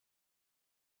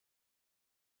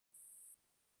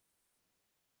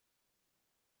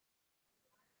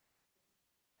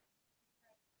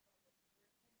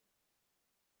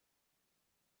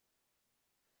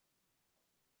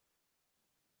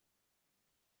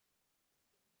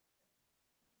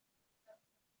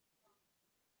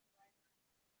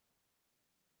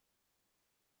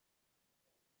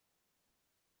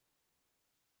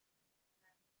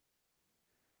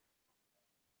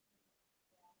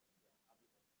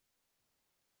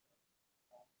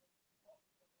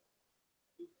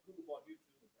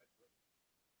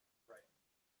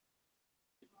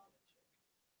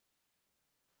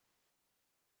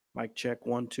Mic check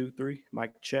 1, 2, 3.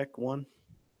 Mic check 1.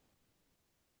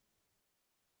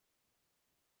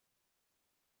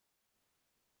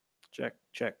 Check,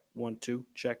 check, 1, 2,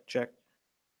 check, check.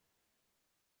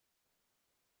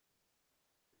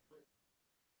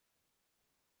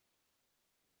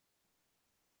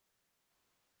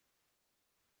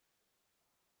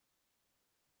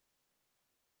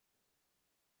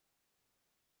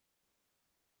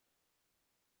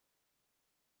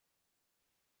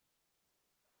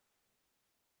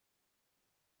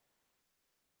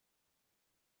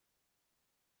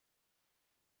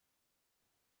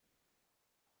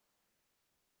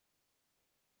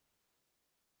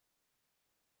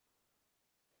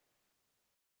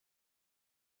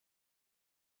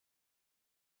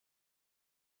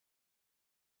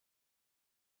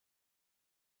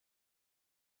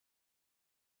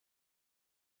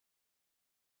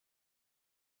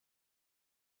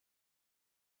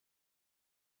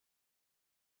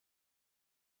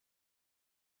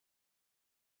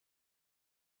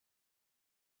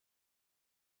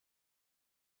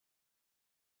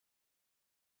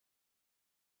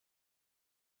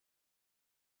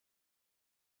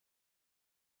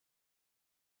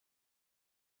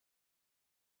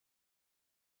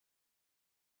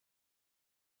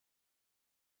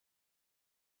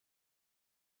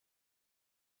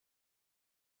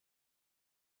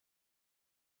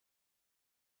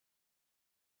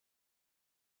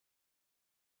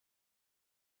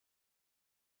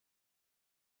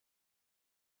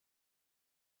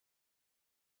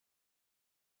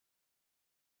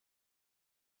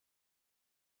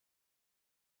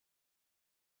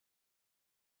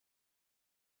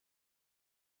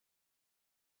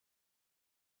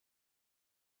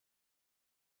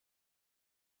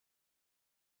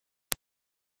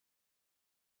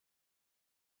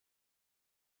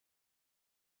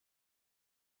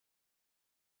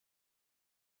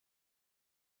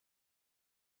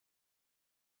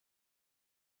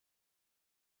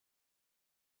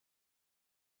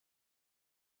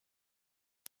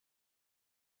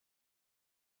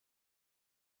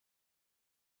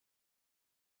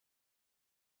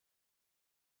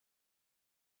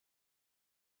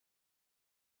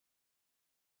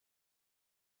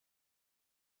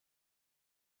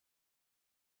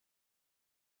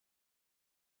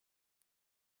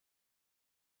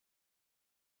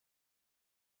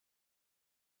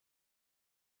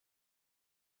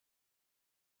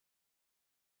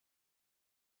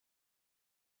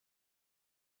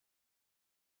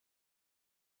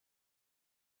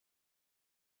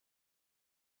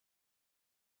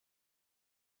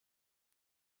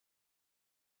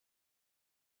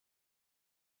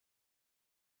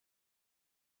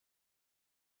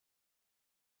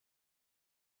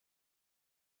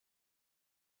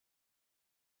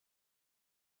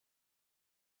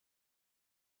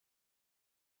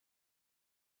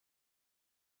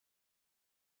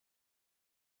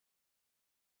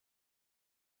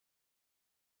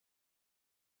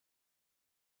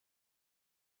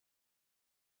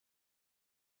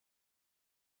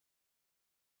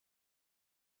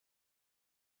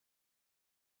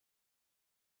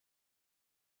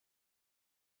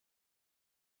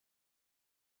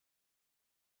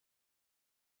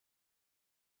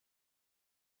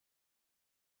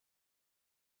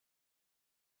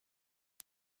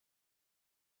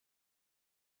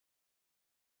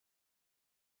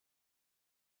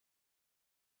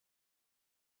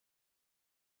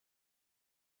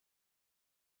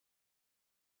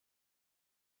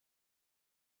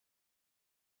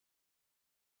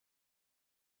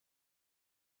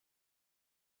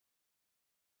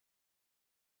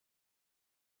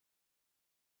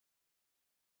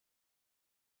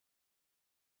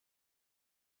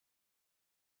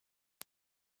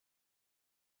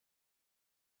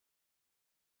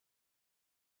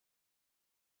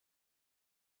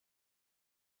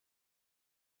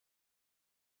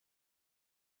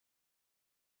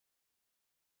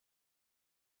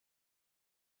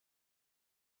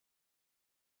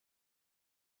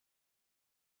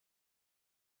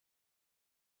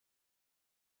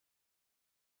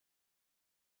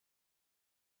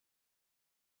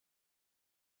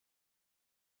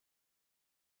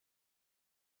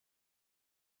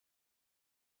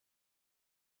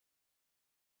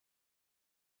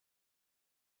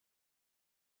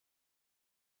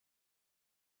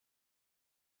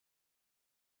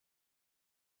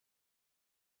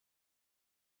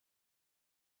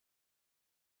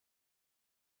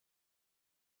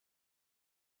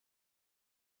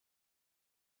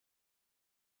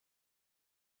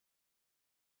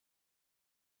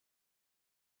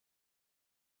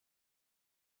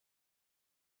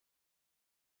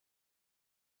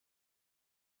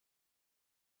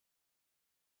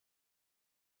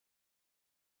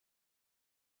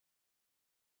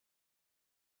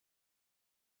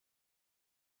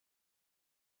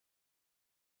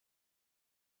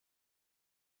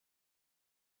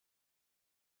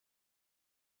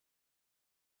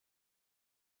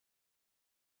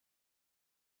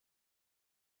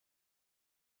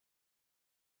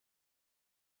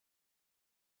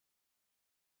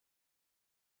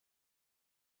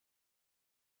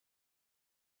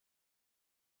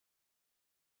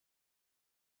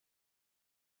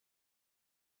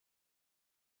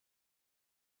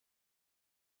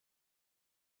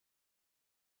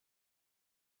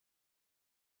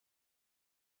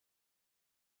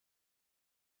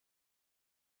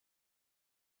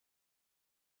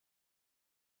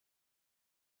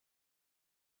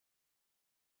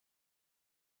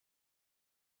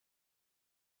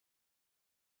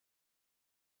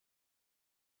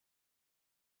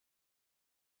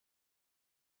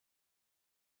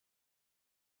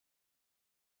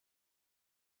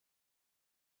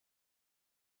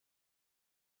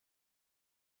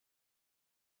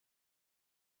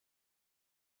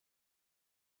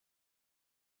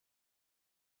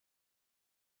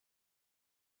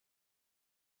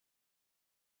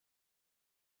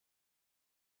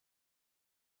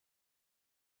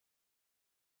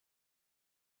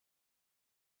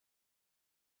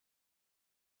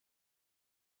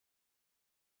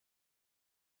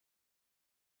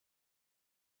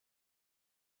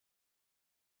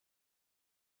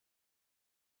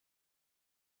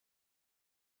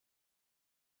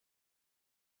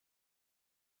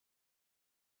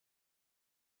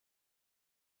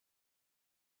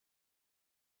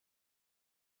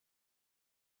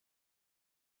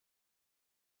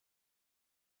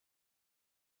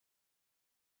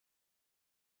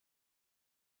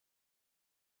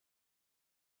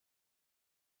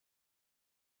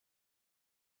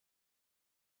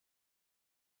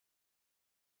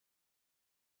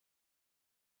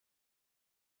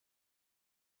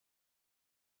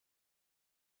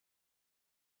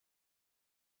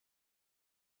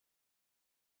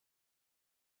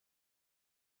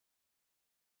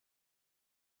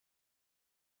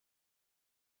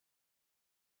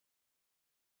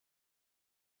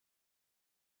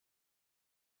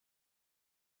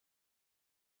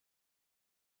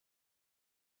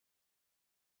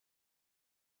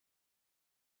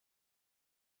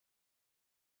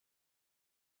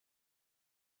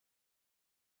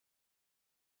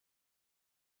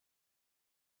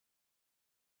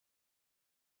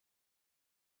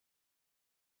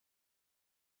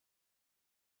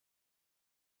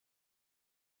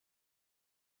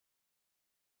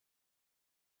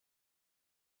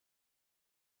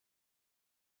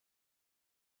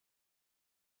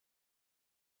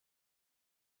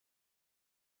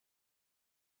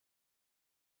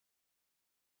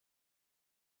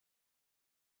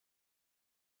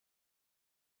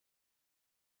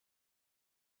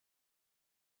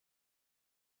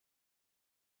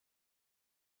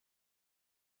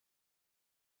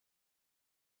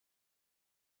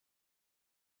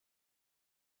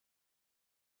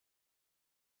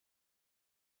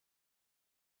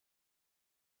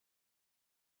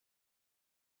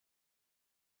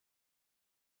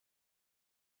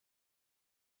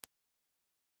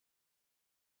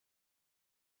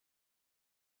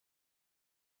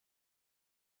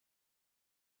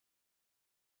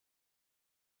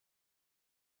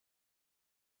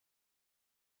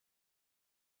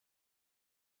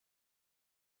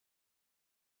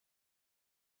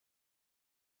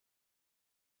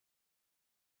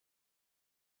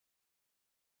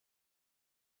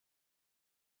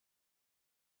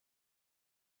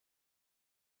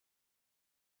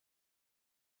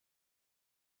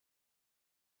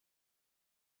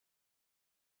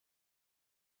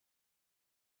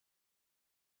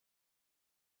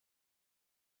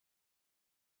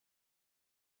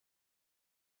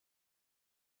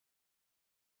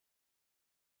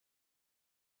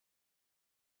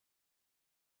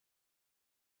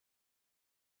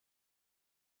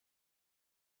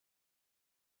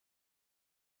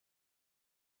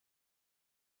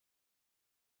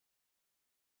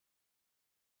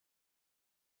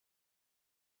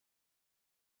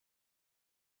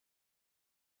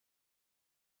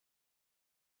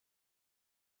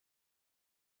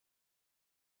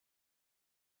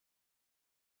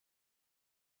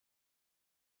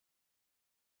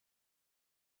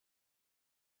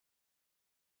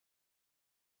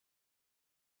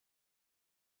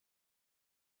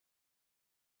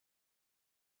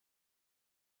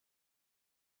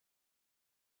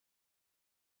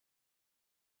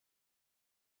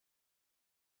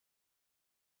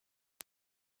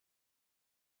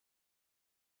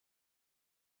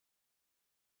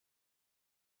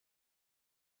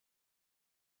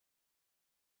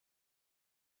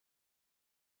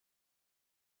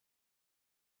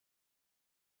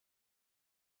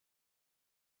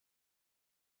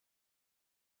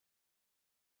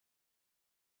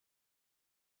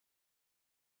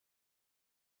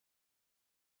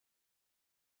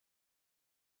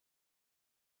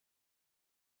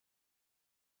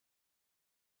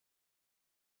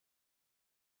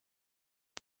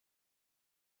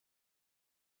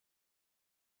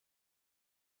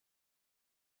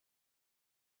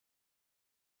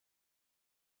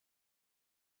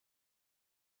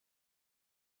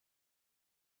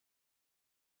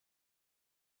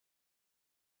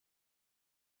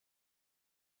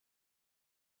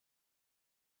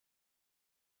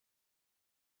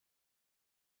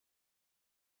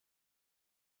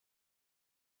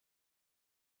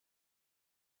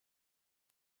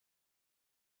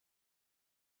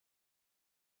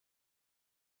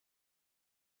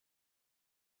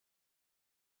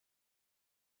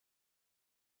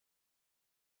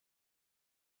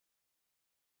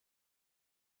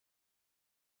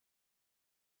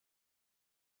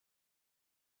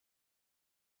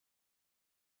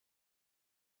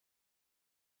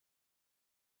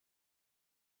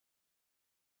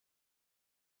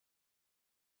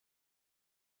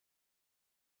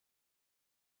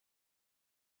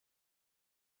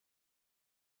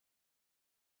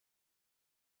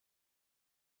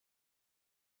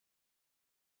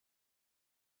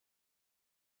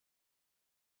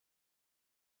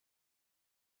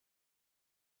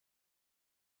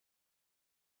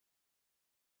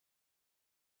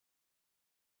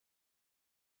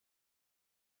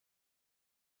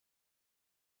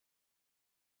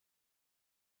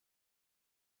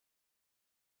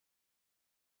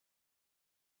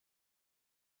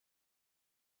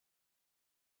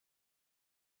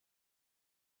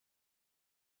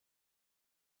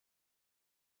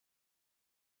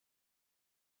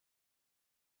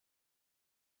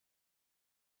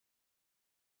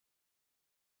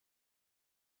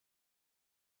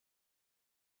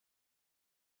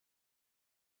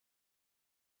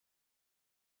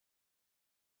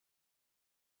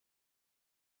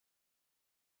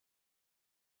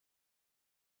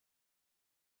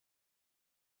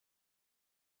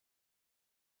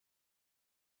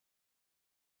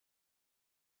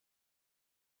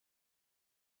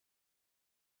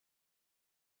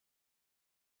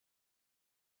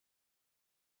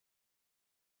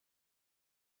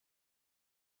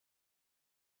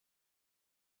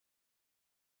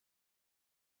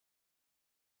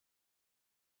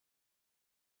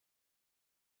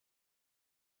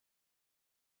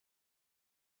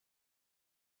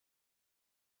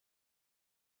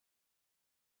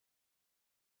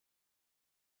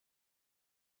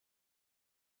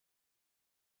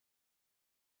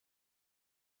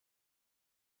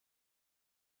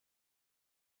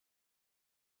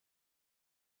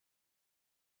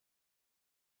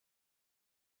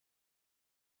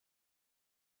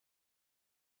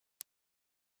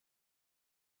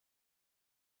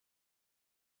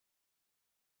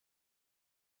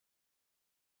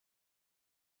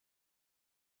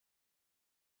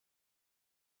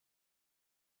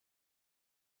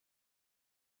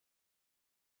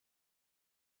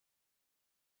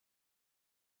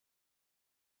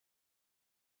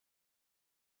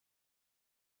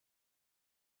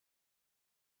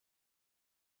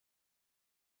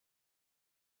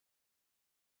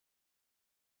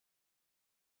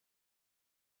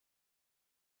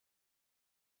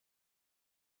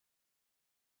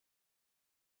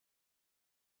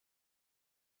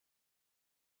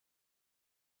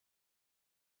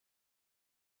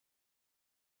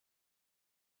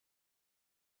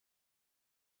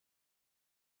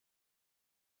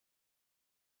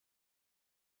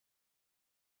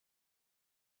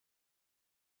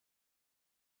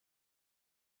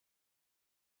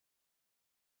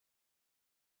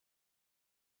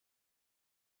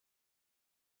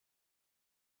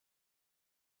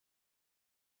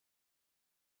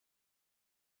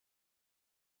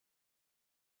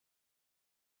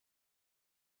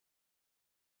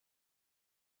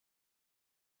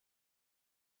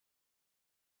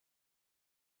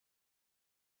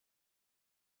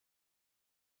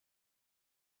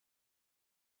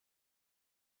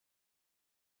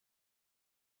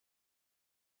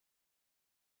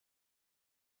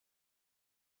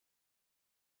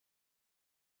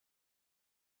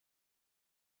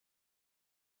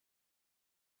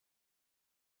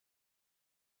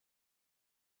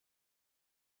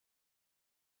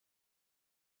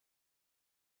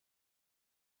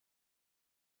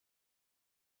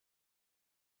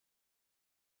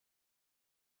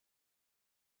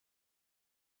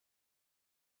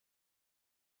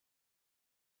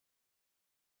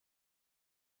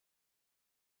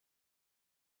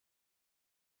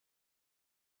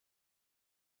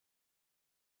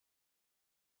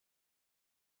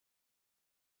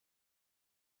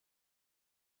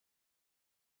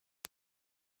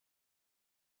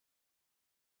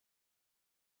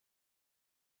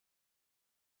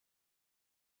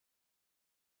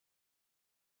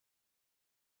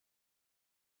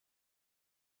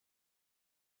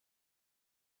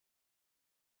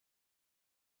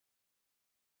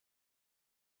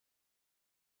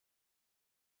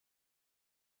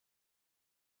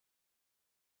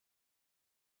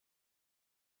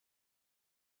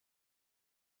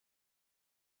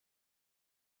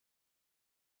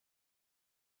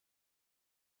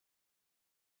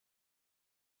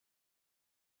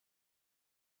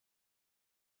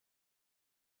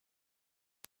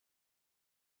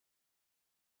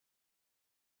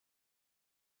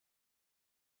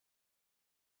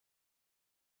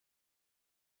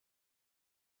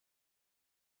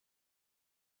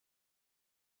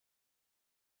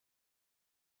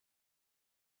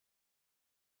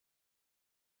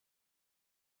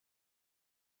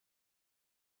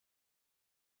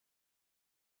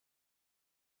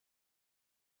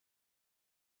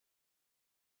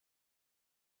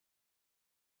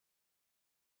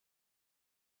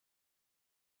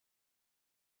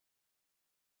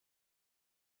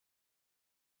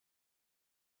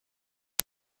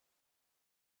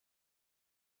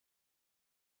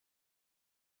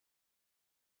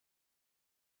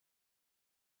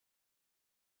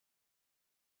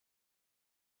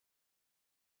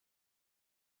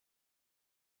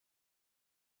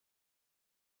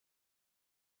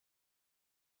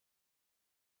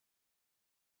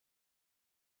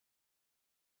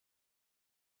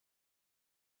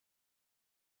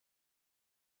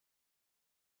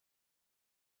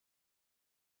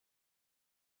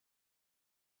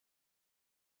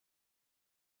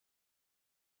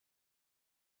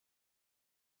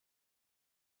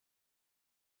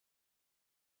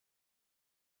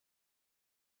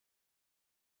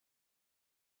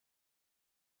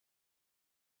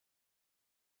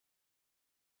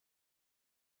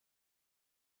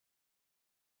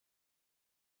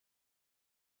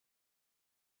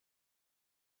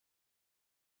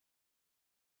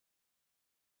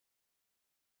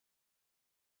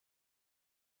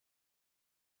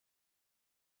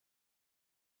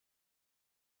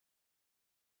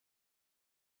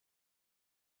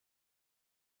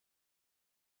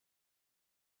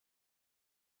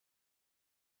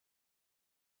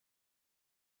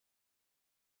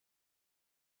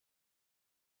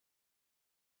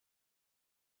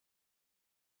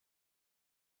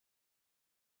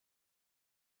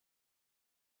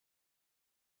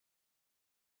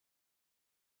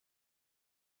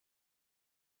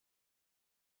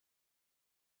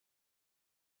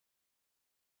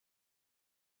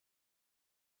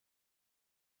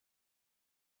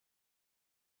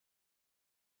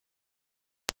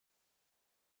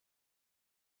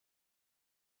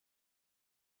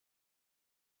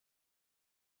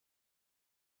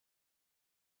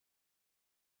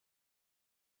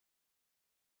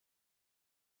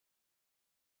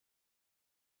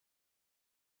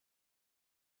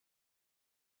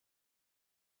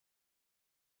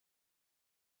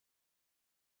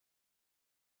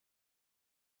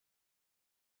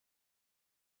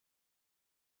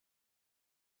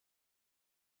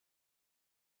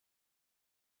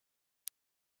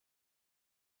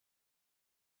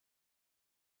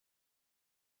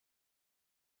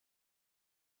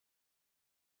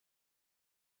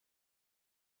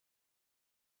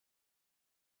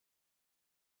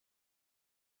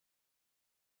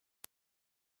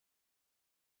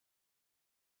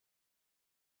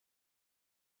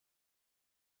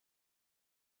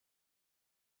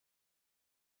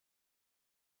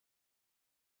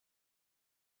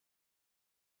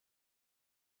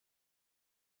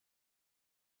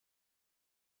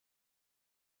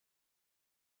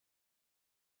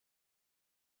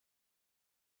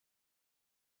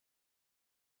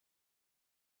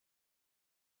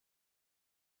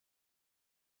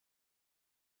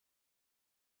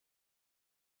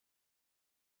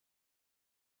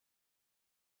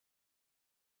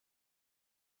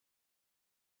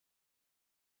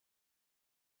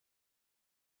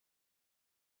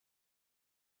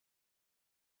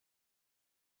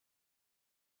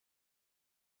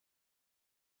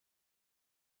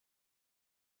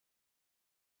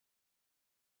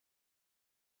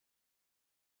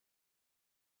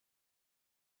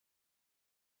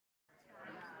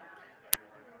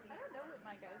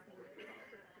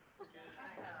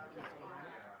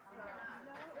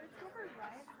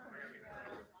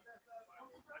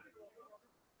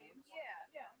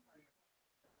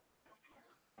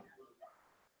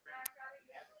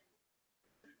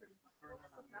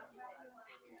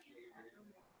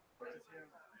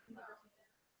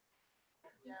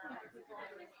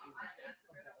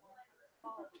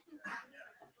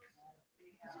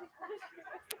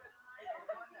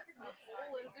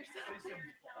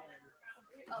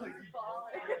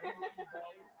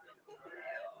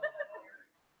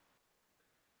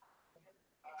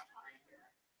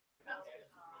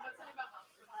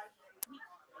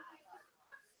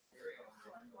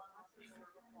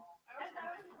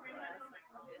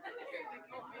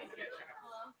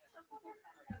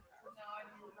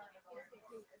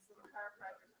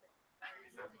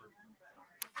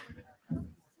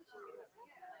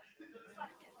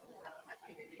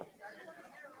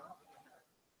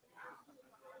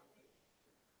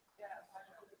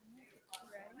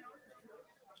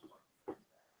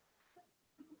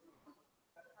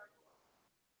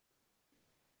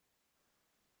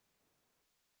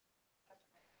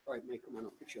 All right, Mike, come on,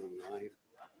 I'll put you on live.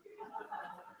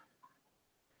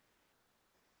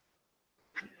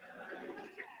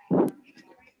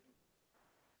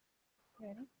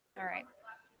 Ready? All right.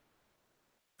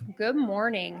 Good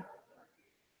morning.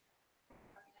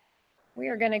 We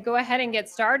are going to go ahead and get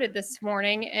started this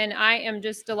morning, and I am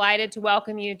just delighted to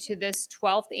welcome you to this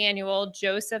 12th annual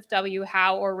Joseph W.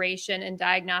 Howe Oration in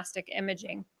Diagnostic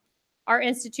Imaging. Our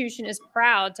institution is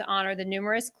proud to honor the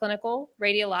numerous clinical,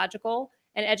 radiological,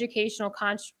 and educational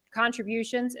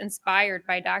contributions inspired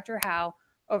by Dr. Howe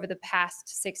over the past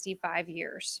 65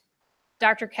 years.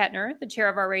 Dr. Kettner, the chair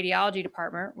of our radiology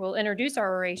department, will introduce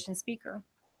our oration speaker.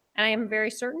 And I am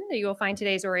very certain that you will find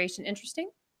today's oration interesting,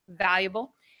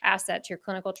 valuable, asset to your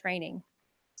clinical training.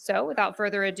 So without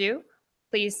further ado,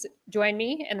 please join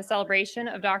me in the celebration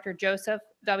of Dr. Joseph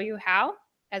W. Howe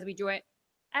as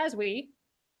we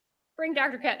bring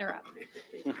Dr. Kettner up.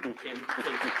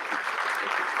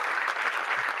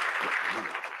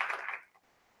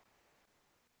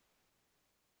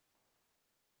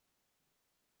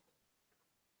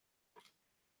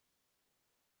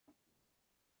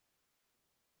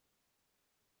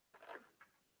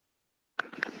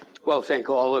 Well, thank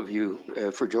all of you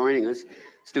for joining us,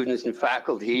 students and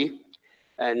faculty,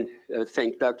 and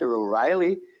thank Dr.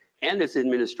 O'Reilly and his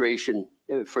administration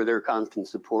for their constant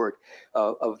support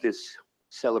of this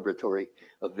celebratory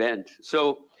event.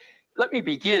 So let me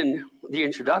begin the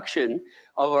introduction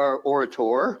of our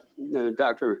orator,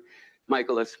 Dr.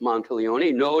 Michael S.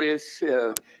 Montileone. Notice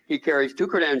he carries 2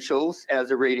 credentials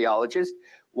as a radiologist,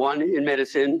 one in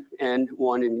medicine and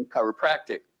one in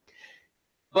chiropractic.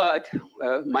 But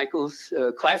Michael's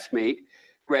classmate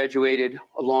graduated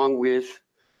along with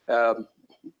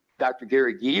Dr.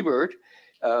 Gary Giebert,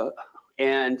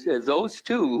 and those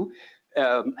two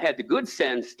had the good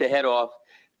sense to head off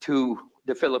to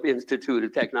the Philip Institute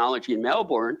of Technology in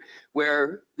Melbourne,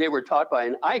 where they were taught by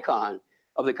an icon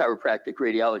of the chiropractic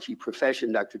radiology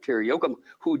profession, Dr. Terry Yoakum,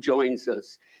 who joins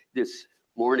us this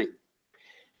morning.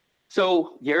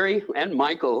 So Gary and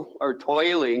Michael are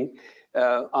toiling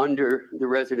under the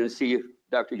residency of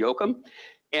Dr. Yoakum,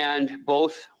 and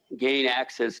both gain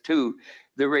access to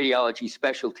the radiology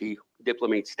specialty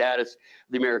diplomate status of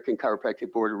the American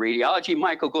Chiropractic Board of Radiology.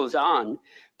 Michael goes on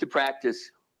to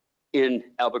practice in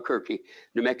Albuquerque,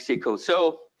 New Mexico.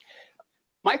 So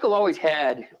Michael always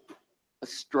had a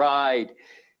stride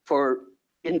for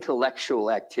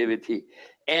intellectual activity,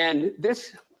 and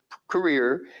this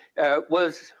career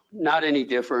was not any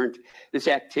different. This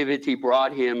activity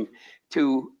brought him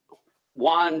to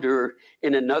wander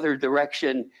in another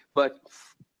direction, but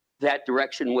that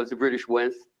direction was the British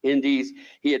West Indies.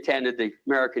 He attended the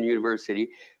American University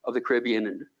of the Caribbean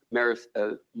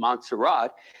in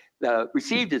Montserrat,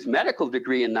 received his medical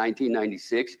degree in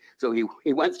 1996. So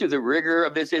he went through the rigor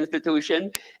of this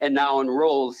institution and now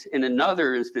enrolls in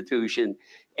another institution.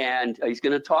 And he's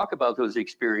going to talk about those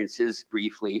experiences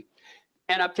briefly,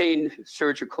 and obtained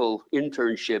surgical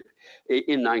internship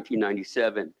in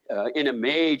 1997 in a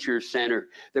major center,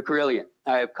 the Carilion.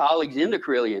 I have colleagues in the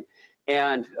Carilion,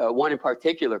 and one in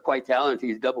particular, quite talented.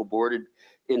 He's double boarded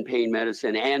in pain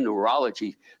medicine and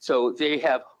neurology. So they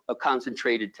have a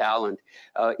concentrated talent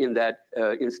in that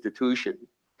institution.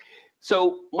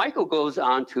 So Michael goes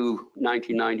on to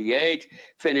 1998,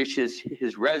 finishes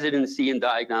his residency in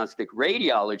diagnostic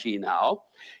radiology now,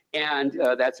 and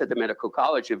that's at the Medical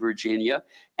College of Virginia,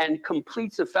 and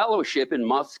completes a fellowship in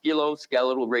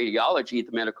musculoskeletal radiology at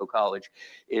the Medical College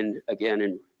in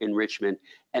Richmond.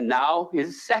 And now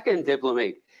his second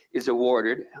diplomate is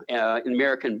awarded in the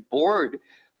American Board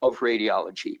of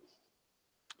Radiology.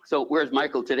 So where's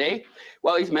Michael today?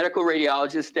 Well, he's medical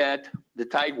radiologist at the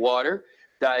Tidewater,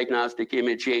 diagnostic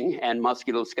imaging, and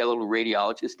musculoskeletal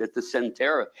radiologist at the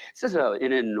Centera. This is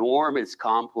an enormous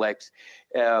complex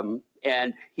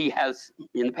And he has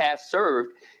in the past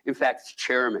served, in fact, as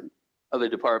chairman of the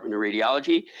Department of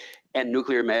Radiology and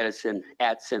Nuclear Medicine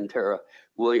at Sentara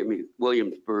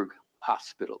Williamsburg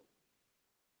Hospital.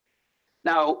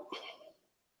 Now,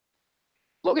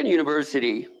 Logan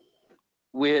University,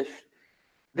 with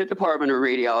the Department of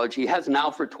Radiology, has now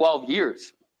for 12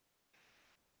 years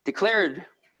declared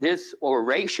this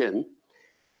oration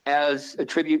as a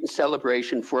tribute and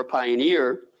celebration for a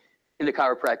pioneer in the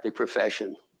chiropractic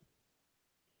profession,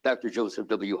 Dr. Joseph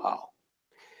W. Howe.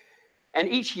 And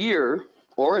each year,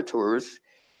 orators,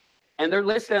 and they're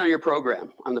listed on your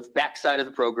program. On the back side of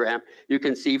the program, you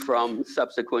can see from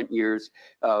subsequent years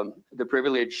the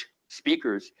privileged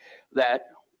speakers that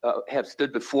have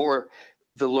stood before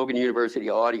the Logan University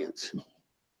audience.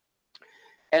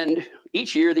 And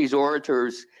each year, these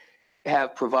orators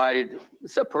have provided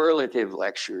superlative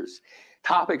lectures,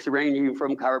 topics ranging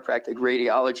from chiropractic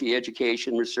radiology,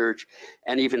 education, research,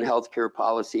 and even healthcare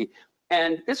policy.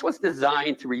 And this was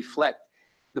designed to reflect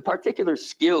the particular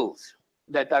skills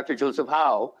that Dr. Joseph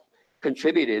Howe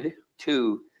contributed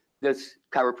to this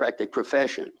chiropractic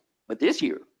profession. But this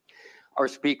year, our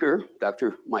speaker,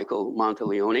 Dr. Michael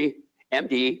Montileone,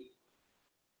 MD,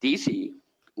 DC,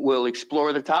 will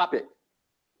explore the topic,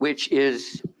 which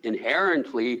is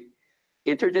inherently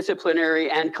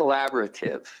interdisciplinary and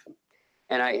collaborative.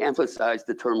 And I emphasize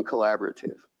the term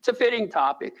collaborative. It's a fitting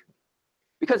topic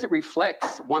because it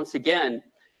reflects, once again,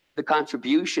 the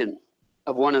contribution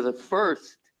of one of the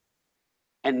first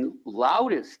and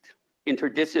loudest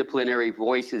interdisciplinary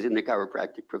voices in the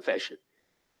chiropractic profession,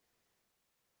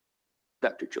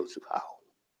 Dr. Joseph Howe.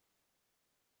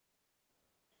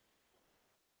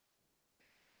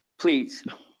 Please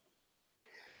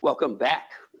welcome back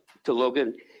to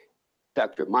Logan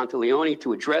Dr. Montileone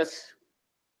to address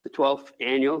the 12th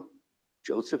annual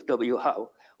Joseph W.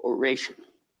 Howe Oration.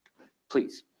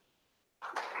 Please.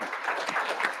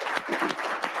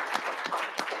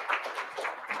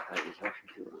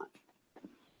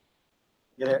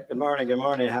 Good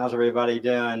morning. How's everybody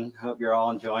doing? Hope you're all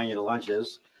enjoying your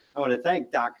lunches. I want to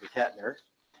thank Dr. Kettner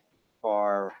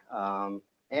for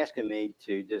asking me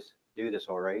to just do this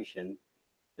oration,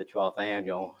 the 12th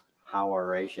annual Howe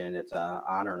Oration. It's an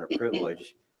honor and a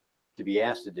privilege to be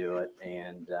asked to do it,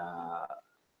 and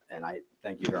I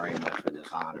thank you very much for this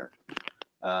honor.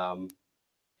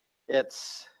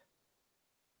 It's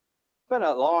been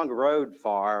a long road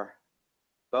for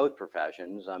both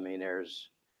professions. I mean, there's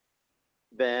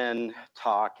been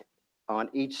talk on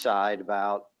each side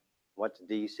about what's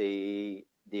DC,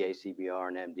 DACBR,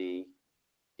 and MD,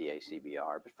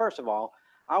 DACBR. But first of all,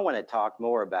 I want to talk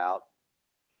more about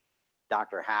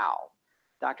Dr. Howe.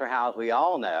 Dr. Howe, as we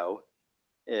all know,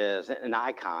 is an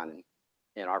icon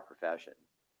in our profession.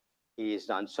 He's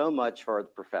done so much for the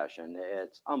profession.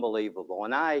 It's unbelievable.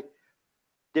 And I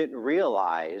didn't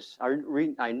realize,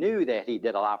 I knew that he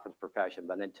did a lot for the profession,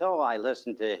 but until I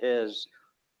listened to his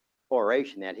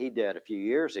oration that he did a few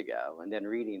years ago, and then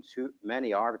reading too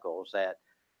many articles, that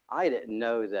I didn't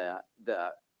know the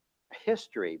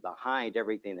history behind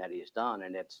everything that he's done.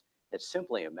 And it's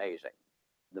simply amazing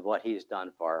what he's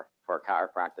done for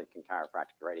chiropractic and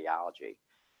chiropractic radiology.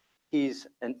 He's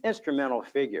an instrumental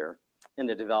figure in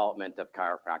the development of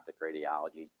chiropractic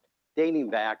radiology, dating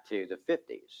back to the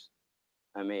 50s.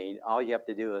 I mean, all you have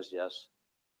to do is just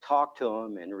talk to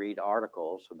him and read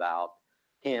articles about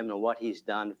him and what he's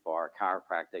done for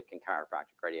chiropractic and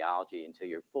chiropractic radiology until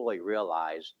you fully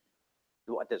realize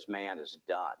what this man has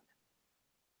done.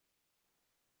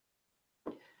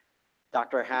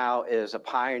 Dr. Howe is a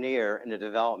pioneer in the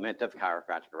development of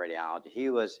chiropractic radiology. He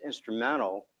was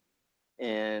instrumental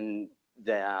in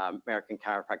the American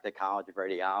Chiropractic College of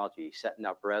Radiology, setting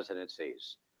up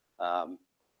residencies.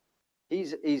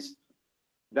 He's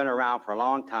been around for a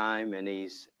long time, and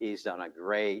he's done a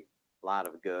great lot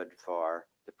of good for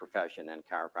the profession and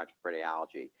chiropractic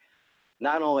radiology.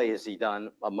 Not only has he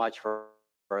done much for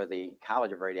the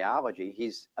College of Radiology,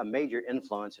 he's a major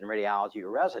influence in radiology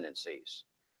residencies.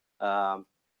 I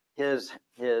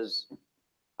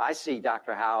see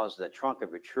Dr. Howe as the trunk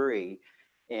of a tree,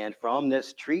 and from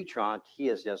this tree trunk, he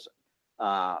has just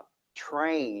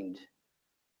trained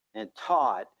and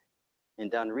taught and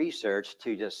done research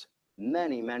to just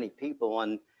many, many people.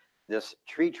 And this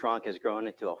tree trunk has grown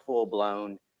into a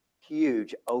full-blown,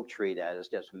 huge oak tree that is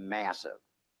just massive.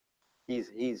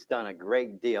 He's done a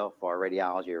great deal for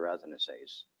radiology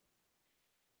residencies.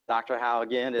 Dr. Howe,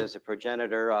 again, is a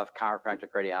progenitor of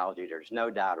chiropractic radiology. There's no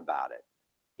doubt about it.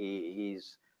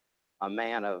 He's a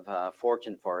man of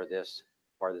fortune for this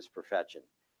profession.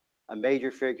 A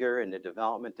major figure in the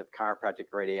development of chiropractic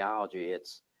radiology.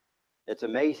 It's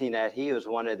amazing that he was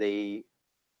one of the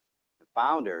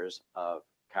founders of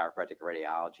chiropractic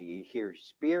radiology. He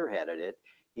spearheaded it.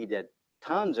 He did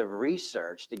tons of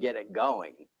research to get it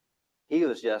going. He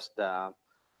was just a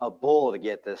bull to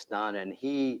get this done, and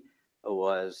he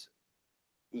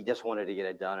just wanted to get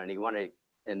it done,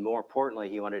 and more importantly,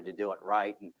 he wanted to do it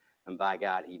right, and by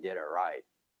God, he did it right.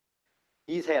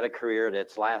 He's had a career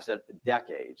that's lasted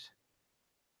decades,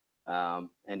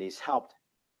 and he's helped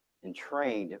and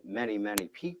trained many, many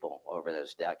people over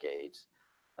those decades.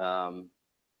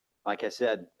 Like I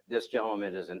said, this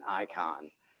gentleman is an icon,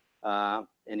 and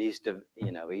he's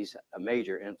a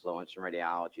major influence in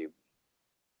radiology.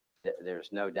 There's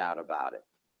no doubt about it.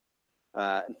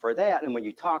 And for that, and when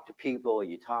you talk to people,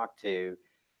 you talk to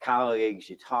colleagues,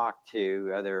 you talk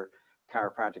to other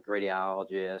chiropractic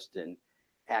radiologists and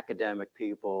academic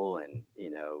people and,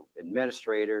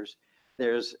 administrators,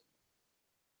 there's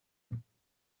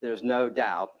no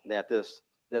doubt that this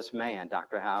man,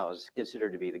 Dr. Howe, is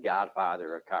considered to be the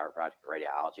godfather of chiropractic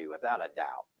radiology, without a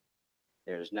doubt.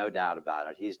 There's no doubt about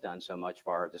it. He's done so much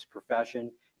for this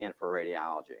profession and for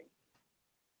radiology.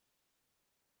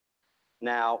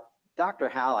 Now, Dr.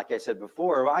 Howe, like I said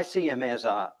before, I see him as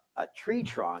a tree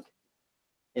trunk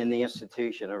in the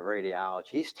institution of radiology.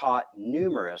 He's taught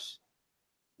numerous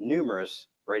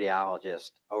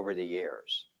radiologists over the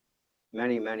years,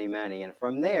 many, many, many. And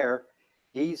from there,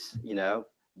 he's,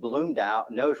 bloomed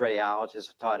out, knows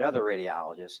radiologists, taught other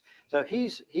radiologists. So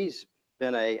he's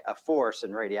been a force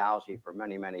in radiology for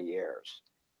many, many years.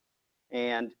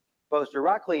 And both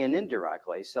directly and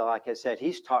indirectly. So like I said,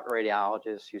 he's taught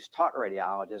radiologists, who's taught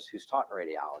radiologists, who's taught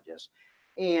radiologists.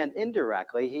 And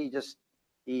indirectly,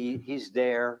 he's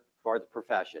there for the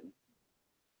profession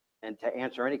and to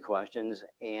answer any questions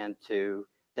and to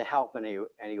help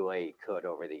any way he could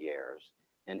over the years.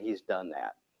 And he's done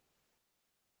that.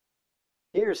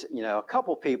 Here's, a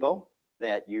couple people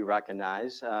that you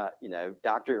recognize.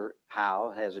 Dr.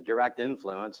 Howe has a direct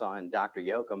influence on Dr.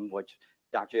 Yoakum, which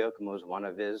Dr. Yoakum was one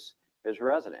of his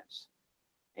residents.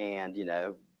 And,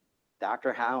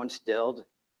 Dr. Howe instilled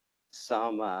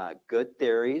some good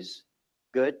theories,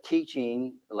 good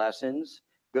teaching lessons,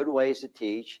 good ways to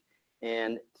teach.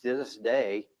 And to this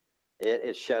day,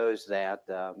 it shows that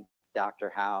Dr.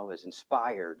 Howe has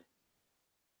inspired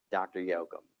Dr.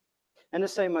 Yoakum. And the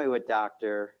same way with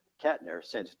Dr. Kettner,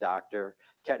 since Dr.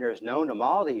 Kettner has known him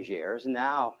all these years. And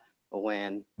now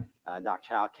when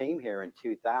Dr. Howe came here in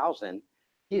 2000,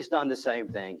 he's done the same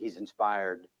thing. He's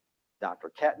inspired Dr.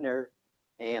 Kettner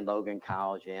and Logan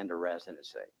College and the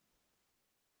residency.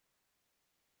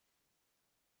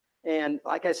 And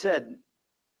like I said,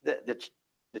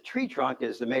 the tree trunk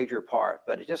is the major part,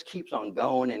 but it just keeps on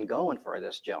going and going for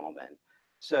this gentleman.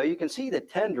 So you can see the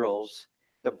tendrils,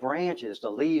 the branches, the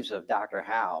leaves of Dr.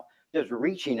 Howe just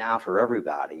reaching out for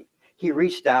everybody. He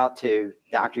reached out to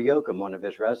Dr. Yoakum, one of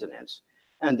his residents.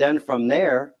 And then from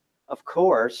there, of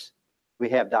course, we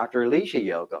have Dr. Alicia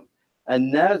Yoakum,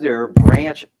 another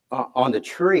branch on the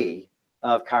tree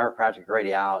of chiropractic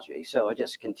radiology. So it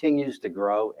just continues to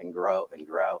grow and grow and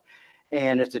grow.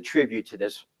 And it's a tribute to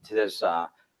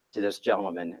this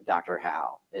gentleman, Dr.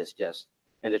 Howe. It's just,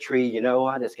 and the tree, you know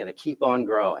what? It's going to keep on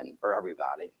growing for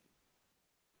everybody.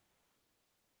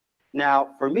 Now,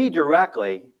 for me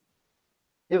directly,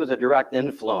 it was a direct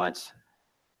influence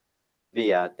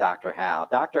via Dr. Howe.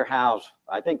 Dr. Howe's,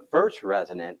 I think, first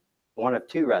resident, one of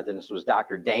two residents, was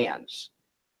Dr. Dance.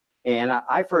 And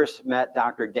I first met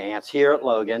Dr. Dance here at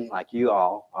Logan, like you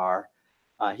all are.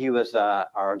 He was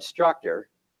our instructor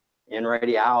in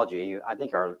radiology, I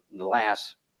think, the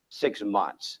last 6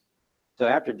 months. So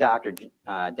after Dr.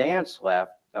 Dance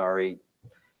left, or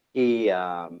he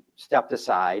stepped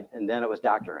aside, and then it was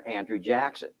Dr. Andrew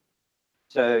Jackson.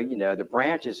 So, the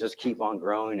branches just keep on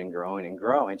growing and growing and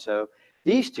growing. So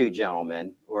these two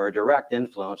gentlemen were a direct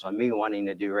influence on me wanting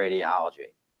to do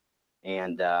radiology.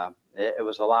 And it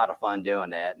was a lot of fun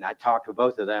doing that. And I talked to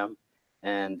both of them,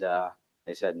 and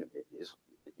they said,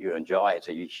 you enjoy it,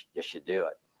 so you should do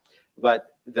it. But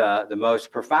the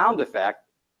most profound effect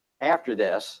after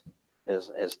this,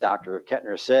 as Dr.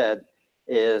 Kettner said,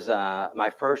 is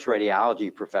my first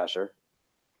radiology professor,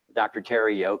 Dr.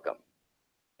 Terry Yoakum.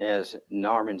 As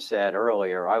Norman said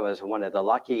earlier, I was one of the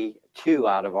lucky 2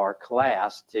 out of our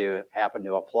class to happen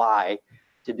to apply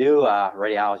to do a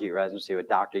radiology residency with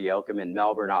Dr. Yoakum in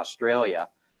Melbourne, Australia.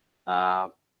 I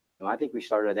think we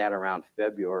started that around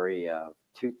February of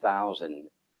 2000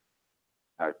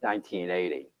 or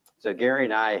 1980. So Gary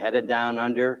and I headed down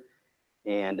under,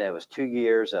 and it was 2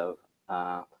 years of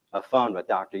fun with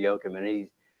Dr. Yoakum, and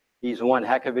he's one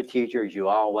heck of a teacher, as you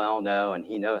all well know, and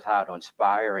he knows how to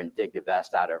inspire and dig the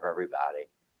best out of everybody.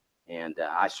 And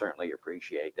I certainly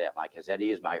appreciate that. Like I said,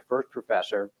 he is my first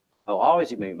professor. He'll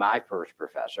always be my first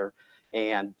professor.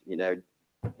 And,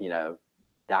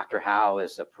 Dr. Howe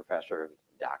is a professor of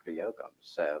Dr. Yoakum.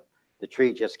 So the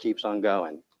tree just keeps on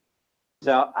going.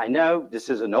 So I know this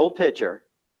is an old picture,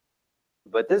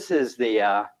 but this is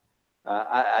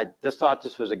I just thought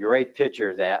this was a great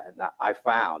picture that I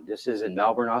found. This is in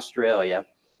Melbourne, Australia,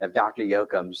 of Dr.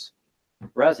 Yoakum's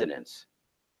residence.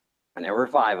 And there were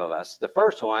 5 of us. The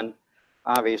first one,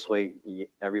 obviously,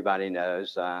 everybody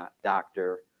knows,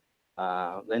 Dr.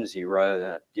 Lindsay Rowe,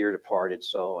 the dear departed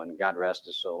soul, and God rest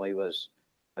his soul. He was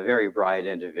a very bright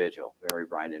individual, very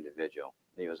bright individual.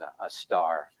 He was a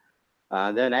star.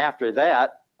 Then after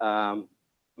that,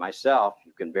 myself,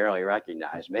 you can barely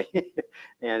recognize me,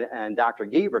 and Dr.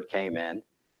 Gebert came in,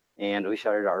 and we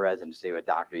started our residency with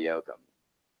Dr. Yoakum.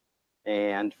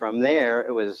 And from there,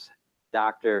 it was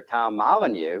Dr. Tom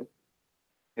Molyneux,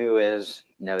 who is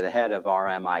the head of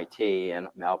RMIT in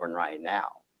Melbourne right now.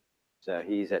 So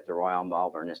he's at the Royal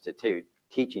Melbourne Institute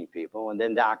teaching people. And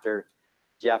then Dr.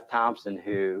 Jeff Thompson,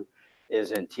 who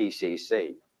is in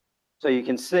TCC. So you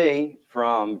can see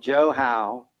from Joe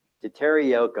Howe to Terry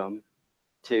Yoakum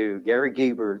to Gary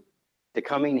Gebert to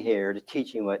coming here to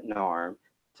teaching with NARM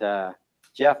to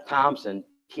Jeff Thompson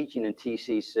teaching in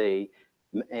TCC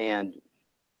and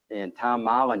Tom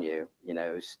Molyneux,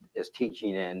 is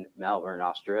teaching in Melbourne,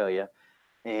 Australia.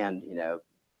 And,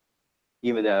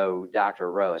 even though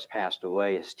Dr. Rowe has passed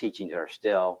away, his teachings are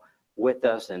still with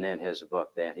us and in his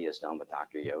book that he has done with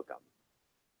Dr. Yoakum.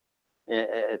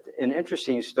 An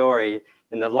interesting story.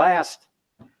 In the last,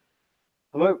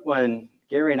 when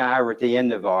Gary and I were at the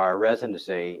end of our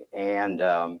residency and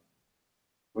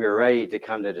we were ready to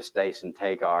come to the States and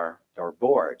take our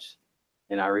boards.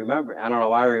 And I remember, I don't know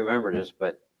why I remember this,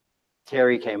 but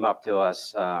Terry came up to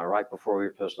us right before we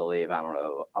were supposed to leave, I don't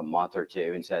know, a month or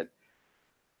two, and said,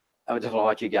 I just want to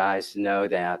let you guys know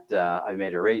that I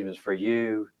made arrangements for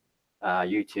you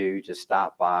two to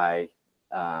stop by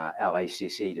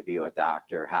LACC to be with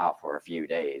Dr. Howe for a few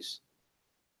days.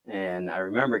 And I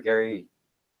remember Gary,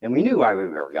 and we knew why we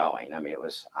were going. I mean, it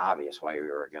was obvious why we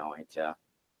were going to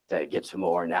get some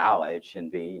more knowledge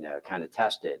and be, kind of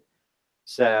tested.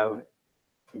 So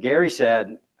Gary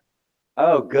said,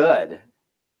 oh, good.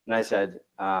 And I said,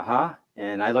 uh-huh.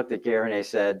 And I looked at Gary and I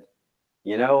said,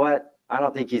 you know what? I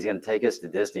don't think he's going to take us to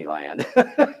Disneyland.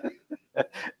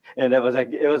 And it was a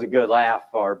good laugh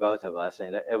for both of us,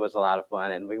 and it was a lot of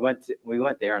fun. And we went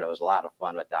there, and it was a lot of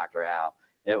fun with Dr. Howe.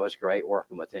 It was great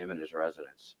working with him in his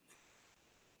residence.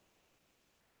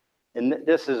 And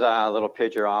this is a little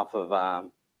picture off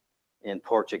of in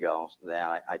Portugal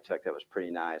that I took that was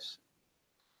pretty nice.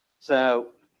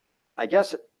 So I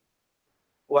guess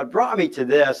what brought me to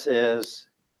this is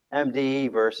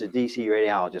MD versus DC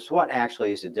radiologist. What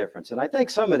actually is the difference? And I think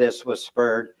some of this was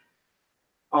spurred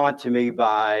onto me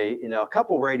by, a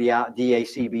couple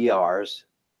DACBRs,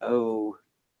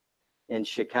 in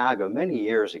Chicago many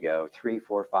years ago, 3,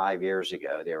 4, 5 years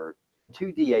ago. There were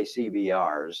 2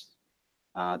 DACBRs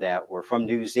that were from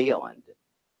New Zealand.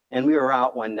 And we were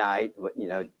out one night with,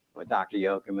 with Dr.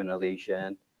 Yoakum and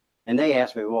Alicia, and they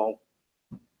asked me, well,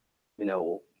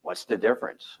 what's the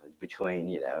difference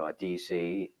between, a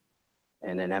DC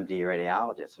and an MD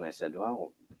radiologist? And I said,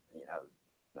 well,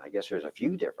 I guess there's a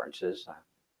few differences.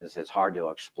 It's hard to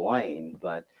explain,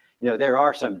 but, there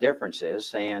are some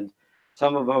differences, and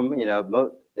some of them,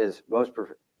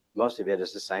 most of it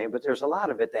is the same, but there's a lot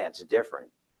of it that's different.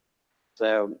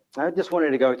 So I just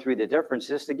wanted to go through the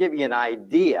differences to give you an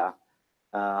idea,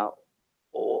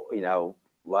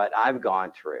 what I've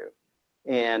gone through.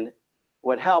 And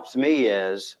what helps me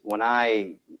is when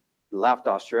I left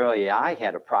Australia, I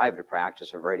had a private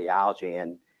practice of radiology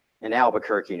in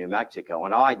Albuquerque, New Mexico.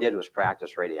 And all I did was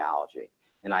practice radiology.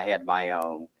 And I had my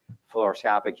own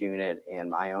fluoroscopic unit and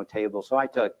my own table. So I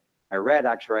read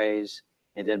x-rays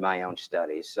and did my own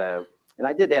studies. So, and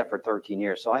I did that for 13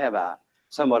 years. So I have a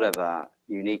somewhat of a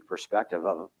unique perspective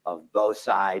of both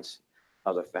sides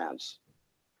of the fence.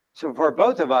 So for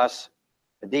both of us,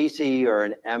 a DC or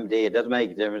an MD, it doesn't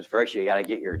make a difference. First, you got to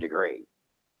get your degree.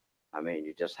 I mean,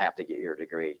 you just have to get your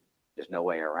degree. There's no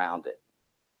way around it.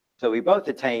 So we both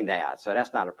attained that. So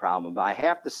that's not a problem. But I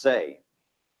have to say,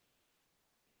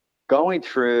 going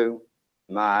through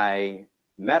my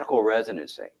medical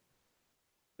residency,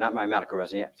 not my medical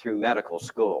residency, through medical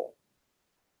school,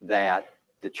 that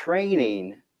the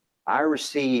training I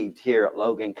received here at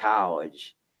Logan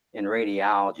College in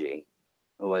radiology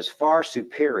was far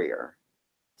superior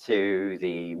to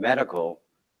the medical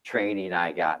training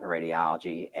I got in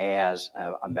radiology as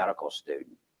a medical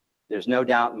student. There's no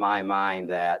doubt in my mind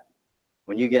that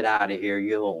when you get out of here,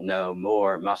 you'll know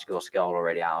more musculoskeletal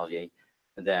radiology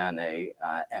than a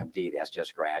MD that's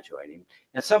just graduating.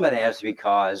 And some of that is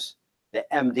because the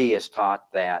MD is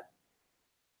taught that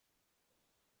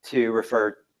to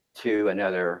refer to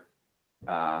another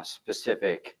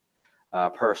specific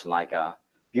person, like if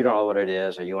you don't know what it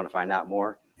is or you want to find out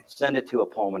more, send it to a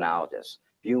pulmonologist.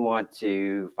 If you want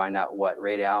to find out what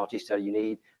radiology study you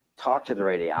need, talk to the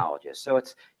radiologist. So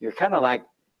you're kind of like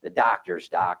the doctor's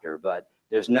doctor, but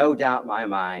there's no doubt in my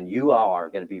mind you all are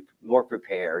going to be more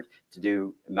prepared to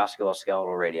do musculoskeletal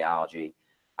radiology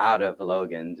out of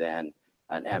Logan than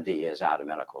an MD is out of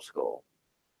medical school.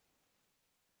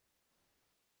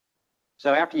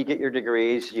 So after you get your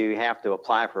degrees, you have to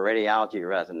apply for radiology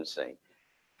residency.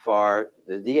 For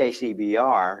the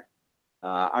DACBR,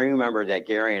 I remember that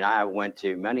Gary and I went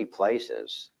to many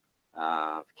places,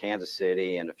 Kansas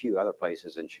City and a few other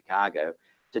places in Chicago,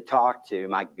 to talk to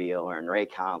Mike Beeler and Ray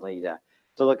Conley to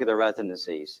look at the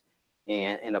residencies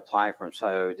and apply for them.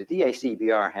 So the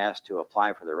DACBR has to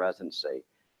apply for the residency.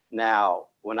 Now,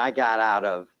 when I got out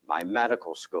of my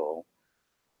medical school,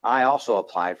 I also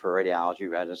applied for radiology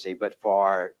residency, but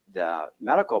for the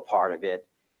medical part of it,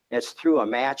 it's through a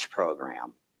match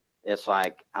program. It's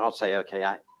like, I don't say, okay,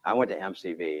 I went to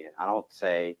MCV. I don't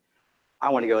say, I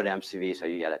want to go to MCV, so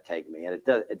you got to take me. And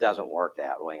it doesn't work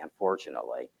that way,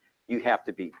 unfortunately. You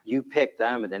pick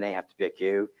them, and then they have to pick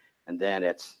you, and then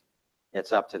it's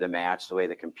up to the match the way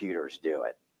the computers do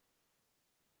it.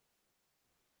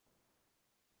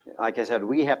 Like I said,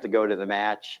 we have to go to the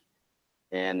match,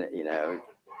 and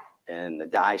and the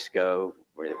dice go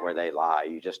where they lie.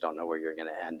 You just don't know where you're going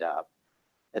to end up.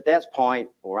 At that point,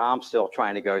 where I'm still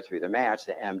trying to go through the match,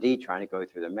 the MD trying to go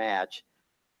through the match,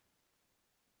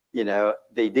 the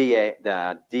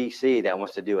DC that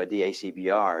wants to do a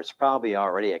DACBR is probably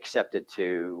already accepted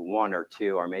to one or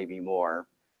two or maybe more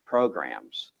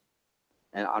programs.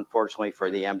 And unfortunately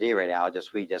for the MD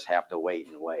radiologist, we just have to wait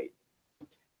and wait.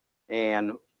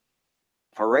 And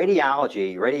for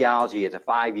radiology is a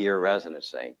 5-year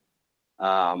residency.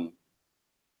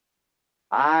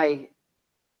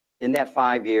 In that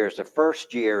 5 years, the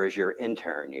first year is your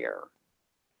intern year.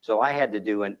 So I had to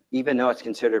do even though it's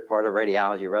considered part of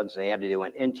radiology residency, I had to do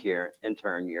an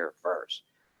intern year first.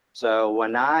 So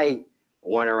when I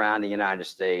went around the United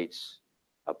States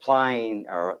applying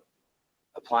for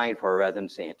a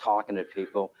residency and talking to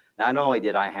people, not only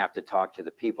did I have to talk to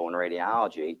the people in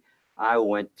radiology, I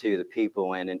went to the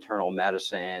people in internal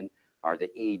medicine or the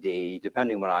ED,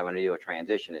 depending on what I want to do a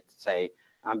transition, to say,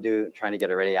 I'm trying to get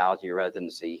a radiology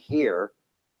residency here,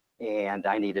 and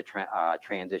I need a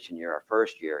transition year or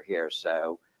first year here.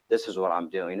 So this is what I'm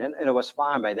doing. And it was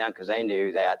fine by them because they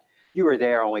knew that you were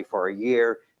there only for a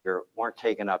year, you weren't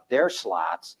taking up their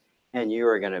slots, and you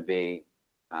were going to be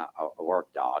a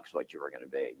work dog is what you were going to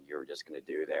be. You were just going to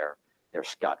do their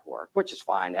scut work, which is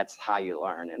fine. That's how you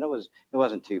learn. And it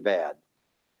wasn't too bad.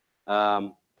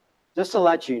 Just to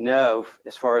let you know,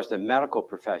 as far as the medical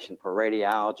profession for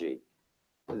radiology,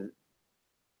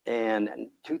 in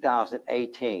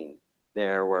 2018,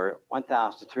 there were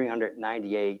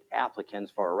 1,398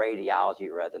 applicants for a radiology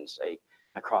residency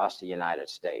across the United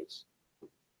States.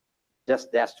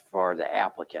 That's for the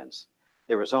applicants.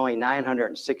 There was only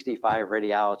 965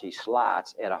 radiology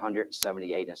slots at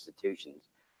 178 institutions.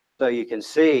 So you can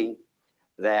see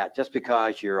that just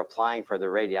because you're applying for the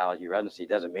radiology residency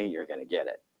doesn't mean you're going to get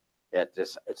it.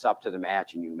 It's up to the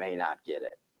match, and you may not get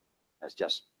it. It's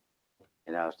just,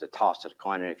 it's the toss of the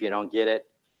coin. And if you don't get it,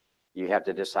 you have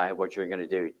to decide what you're going to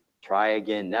do. Try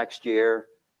again next year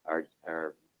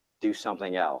or do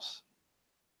something else.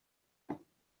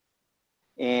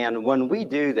 And when we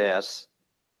do this,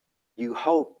 you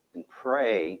hope and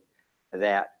pray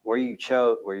that where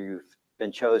you've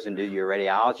been chosen to do your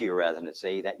radiology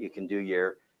residency, that you can do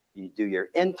your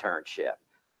internship,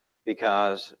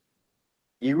 because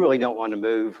you really don't want to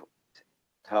move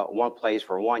to one place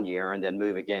for 1 year and then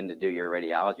move again to do your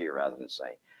radiology residency.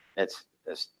 It's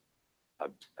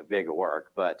a big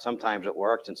work, but sometimes it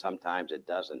works and sometimes it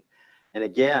doesn't. And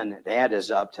again, that is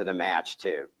up to the match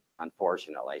too,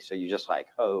 unfortunately. So you just like,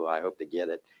 oh, I hope to get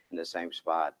it in the same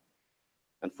spot.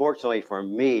 Unfortunately for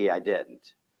me, I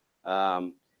didn't.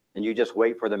 And you just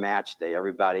wait for the match day.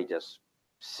 Everybody just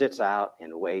sits out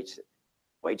and waits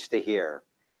to hear.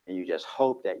 And you just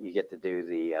hope that you get to do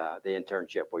the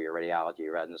internship where your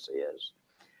radiology residency is.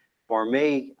 For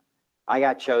me, I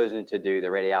got chosen to do the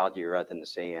radiology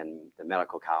residency in the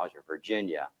Medical College of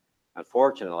Virginia.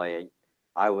 Unfortunately,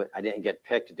 I didn't get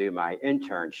picked to do my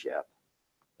internship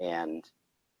in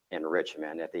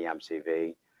Richmond at the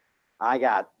MCV. I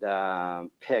got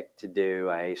picked to do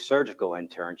a surgical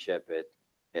internship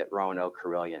at Roanoke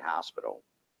Carilion Hospital.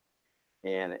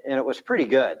 And it was pretty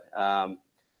good. I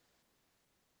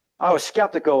was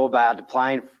skeptical about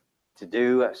applying to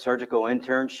do a surgical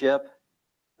internship.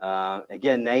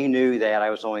 Again, they knew that I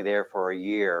was only there for a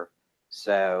year.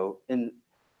 So, and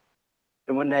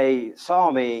when they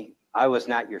saw me, I was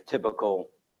not your typical,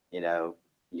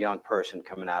 young person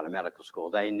coming out of medical school.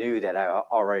 They knew that I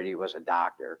already was a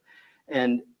doctor.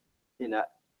 And, and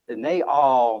they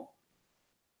all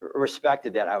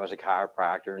respected that I was a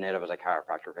chiropractor and that I was a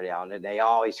chiropractor radiologist. And they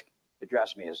always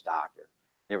addressed me as doctor.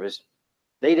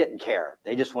 They didn't care.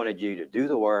 They just wanted you to do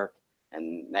the work,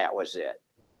 and that was it.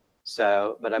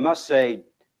 So, but I must say,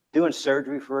 doing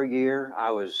surgery for a year,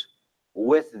 I was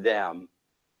with them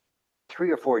 3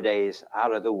 or 4 days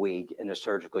out of the week in the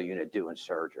surgical unit doing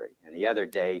surgery. And the other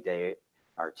day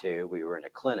or two, we were in the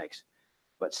clinics.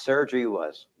 But surgery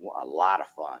was a lot of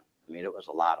fun. I mean, it was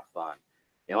a lot of fun.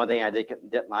 The only thing I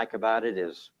didn't like about it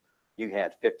is you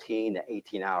had 15 to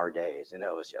 18-hour days, and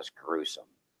it was just gruesome.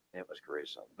 It was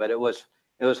gruesome. But it was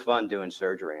fun doing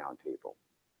surgery on people.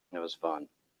 It was fun.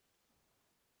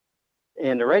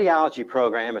 In the radiology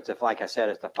program, like I said,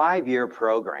 it's a 5-year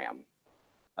program.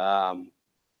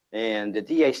 And the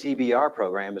DACBR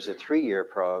program is a 3-year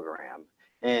program.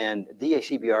 And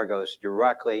DACBR goes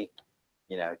directly,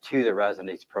 to the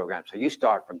residency program. So you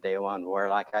start from day one, where,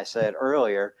 like I said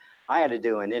earlier, I had to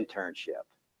do an internship.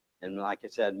 And like I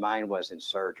said, mine was in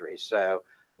surgery. So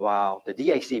while the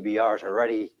DACBR is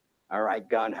already, all right,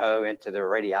 gun-ho into the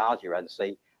radiology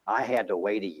residency, I had to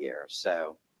wait a year.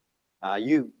 So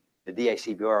the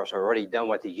DACBR was already done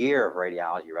with the year of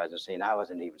radiology residency, and I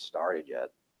wasn't even started yet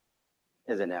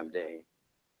as an MD.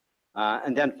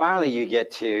 And then finally you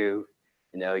get to,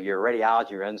 your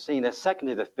radiology residency. And the 2nd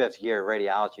to the 5th year of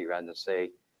radiology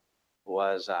residency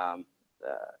was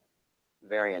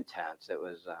very intense. It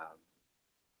was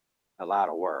a lot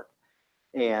of work.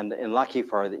 And lucky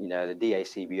for the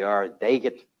DACBR, they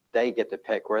get to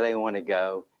pick where they want to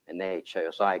go, and they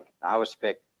chose. Like I was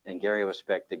picked, and Gary was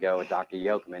picked to go with Dr.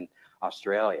 Yoakum in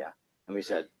Australia. And we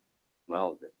said,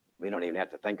 well, we don't even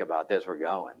have to think about this, we're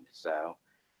going. So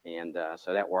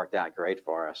that worked out great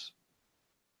for us.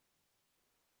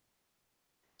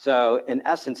 So in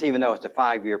essence, even though it's a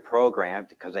 5-year program,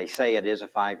 because they say it is a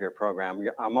 5-year program,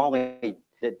 the MD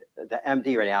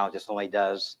radiologist only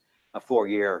does a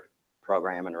 4-year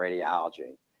program in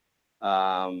radiology.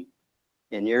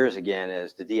 And yours again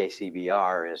is the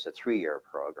DACBR is a 3-year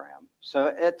program.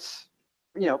 So it's,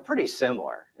 pretty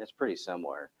similar. It's pretty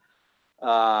similar.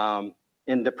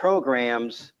 In the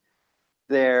programs,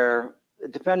 they're,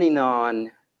 depending on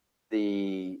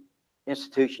the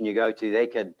institution you go to, they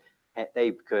could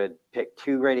pick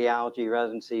 2 radiology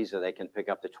residencies, or they can pick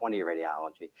up to 20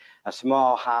 radiology. A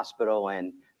small hospital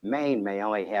in Maine may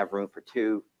only have room for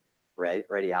 2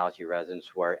 radiology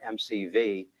residents, where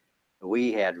MCV,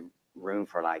 we had room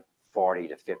for like 40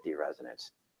 to 50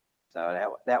 residents. So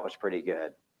that was pretty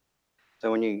good.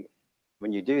 So when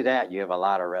you do that, you have a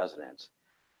lot of residents.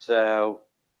 So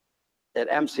at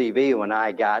MCV, when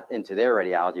I got into their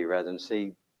radiology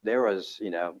residency, there was,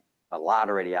 a lot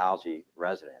of radiology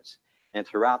residents. And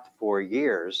throughout the 4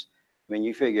 years,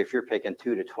 you figure if you're picking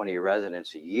 2 to 20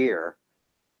 residents a year,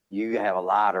 you have a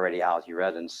lot of radiology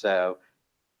residents. So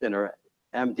in a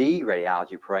MD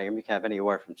radiology program, you can have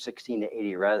anywhere from 16 to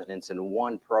 80 residents in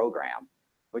one program,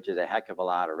 which is a heck of a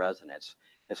lot of residents.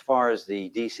 As far as the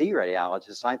DC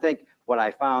radiologists, I think what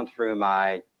I found through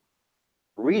my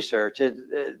research,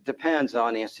 it depends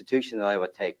on the institution, that I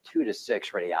would take 2 to 6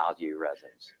 radiology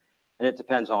residents. And it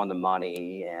depends on the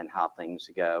money and how things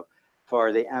go.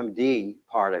 For the MD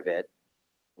part of it,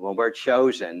 when we're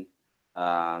chosen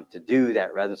to do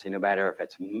that residency, no matter if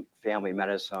it's family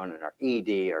medicine or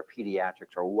ED or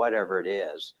pediatrics or whatever it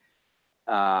is,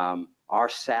 our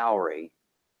salary,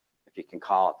 if you can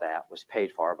call it that, was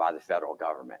paid for by the federal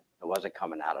government. It wasn't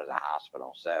coming out of the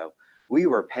hospital. So we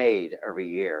were paid every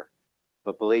year.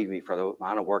 But believe me, for the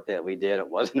amount of work that we did, it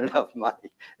wasn't enough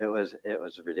money. It was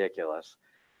ridiculous.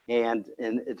 And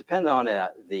it depends on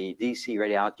the DC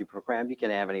radiology program. You can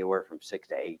have anywhere from 6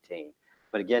 to 18.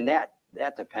 But again, that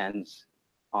depends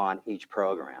on each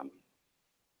program.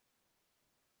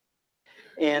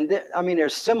 And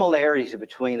there's similarities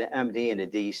between the MD and the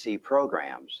DC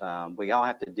programs. We all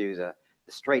have to do the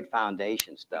straight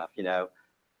foundation stuff. The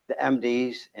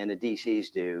MDs and the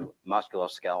DCs do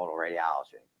musculoskeletal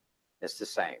radiology. It's the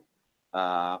same.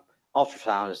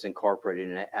 Ultrasound is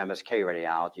incorporated in MSK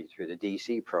radiology through the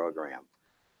DC program.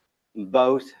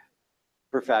 Both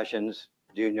professions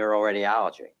do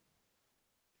neuroradiology.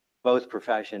 Both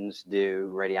professions do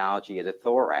radiology of the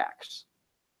thorax.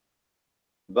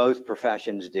 both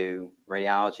professions do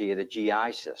radiology of the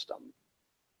GI system.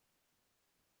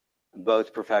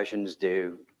 Both professions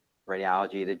do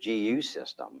radiology of the GU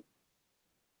system.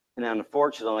 And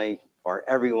unfortunately, for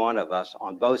every one of us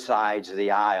on both sides of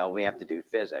the aisle, we have to do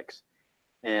physics.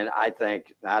 And I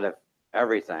think out of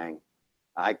everything,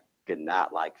 I could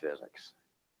not like physics.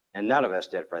 And none of us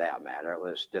did for that matter. It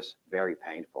was just very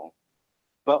painful.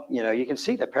 But, you know, you can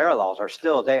see the parallels are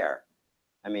still there.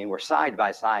 I mean, we're side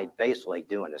by side basically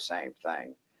doing the same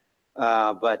thing.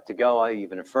 But to go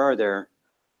even further,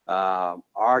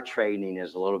 our training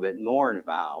is a little bit more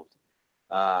involved.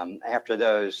 After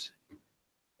those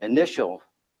initial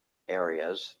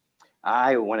areas,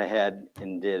 I went ahead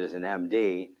and did as an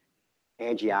MD,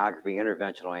 angiography,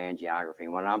 interventional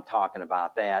angiography. When I'm talking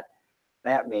about that,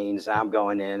 that means I'm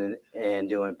going in and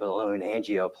doing balloon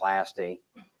angioplasty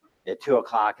at 2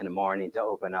 o'clock in the morning to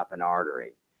open up an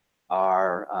artery.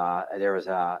 Or there was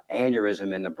an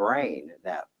aneurysm in the brain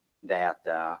that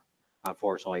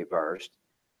unfortunately burst.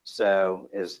 So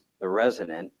as the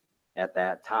resident at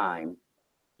that time,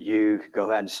 you could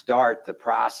go ahead and start the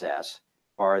process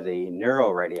for the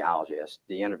neuroradiologist,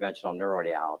 the interventional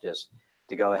neuroradiologist,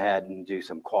 to go ahead and do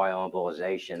some coil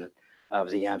embolization of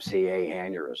the MCA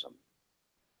aneurysm.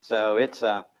 So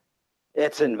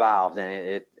it's involved,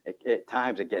 and at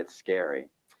times it gets scary.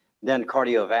 Then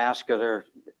cardiovascular,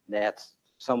 that's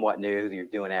somewhat new. You're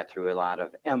doing that through a lot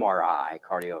of MRI,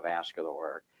 cardiovascular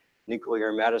work.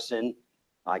 Nuclear medicine,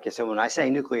 like I said, when I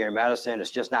say nuclear medicine, it's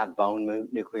just not bone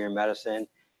nuclear medicine.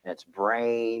 It's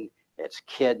brain, it's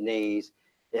kidneys,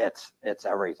 it's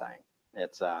everything.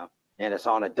 And it's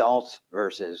on adults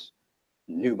versus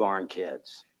newborn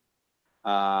kids.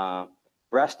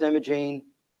 Breast imaging,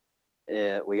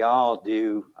 we all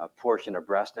do a portion of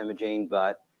breast imaging,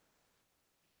 but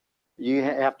you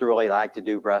have to really like to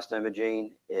do breast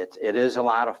imaging. It is a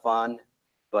lot of fun,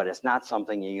 but it's not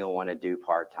something you want to do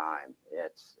part-time.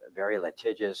 It's very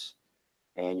litigious,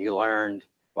 and you learned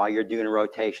while you're doing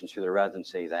rotations through the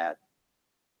residency that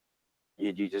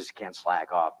you just can't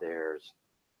slack off.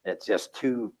 It's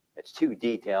too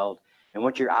detailed. And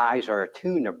once your eyes are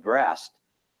attuned to breast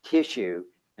tissue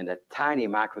and the tiny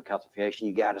microcalcification,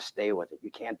 you got to stay with it.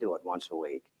 You can't do it once a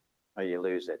week or you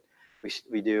lose it.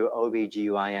 We do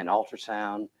OB/GYN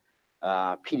ultrasound,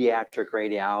 pediatric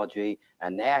radiology,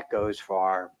 and that goes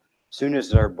for as soon as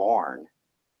they're born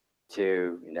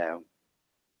to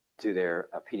their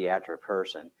pediatric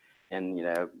person. And,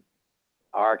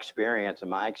 our experience and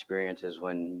my experience is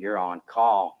when you're on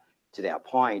call to that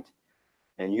point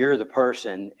and you're the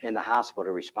person in the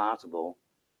hospital responsible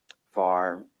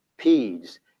for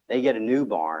peds, they get a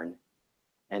newborn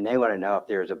and they want to know if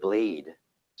there's a bleed.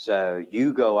 So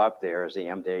you go up there as the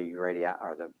MD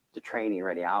or the training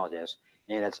radiologist,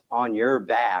 and it's on your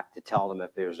back to tell them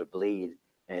if there's a bleed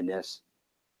in this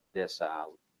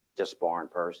just born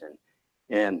person.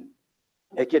 And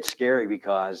it gets scary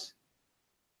because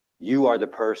you are the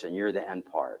person, you're the end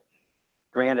part.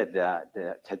 Granted,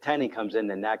 the attending comes in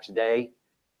the next day,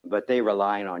 but they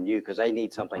relying on you because they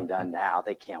need something done now.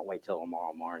 They can't wait till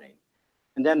tomorrow morning.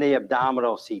 And then the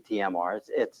abdominal CT/MR,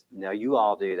 you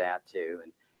all do that too,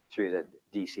 and through the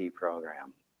DC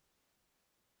program.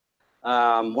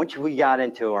 Once we got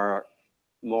into our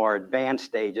more advanced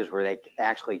stages where they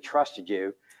actually trusted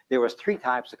you, there was 3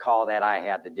 types of call that I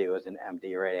had to do as an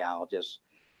MD radiologist.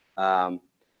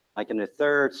 Like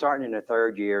starting in the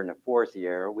 3rd year and the 4th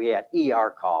year, we had ER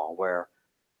call where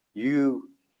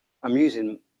I'm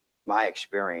using my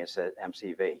experience at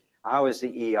MCV. I was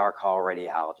the ER call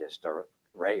radiologist or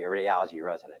radiology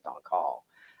resident on call.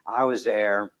 I was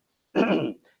there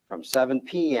from 7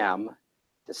 p.m.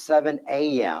 to 7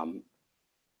 a.m.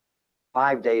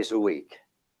 5 days a week.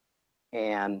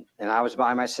 And I was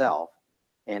by myself.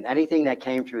 And anything that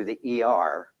came through the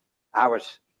ER,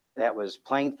 that was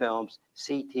plain films,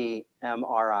 CT,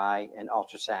 MRI, and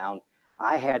ultrasound,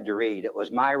 I had to read. It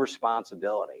was my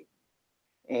responsibility.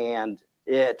 And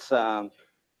it's, the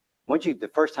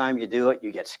first time you do it,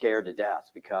 you get scared to death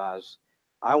because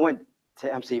I went to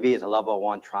MCV as a level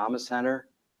 1 trauma center,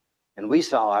 and we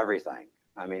saw everything.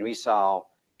 I mean, we saw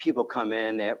people come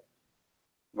in that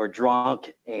were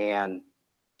drunk and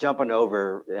jumping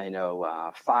over,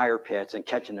 fire pits and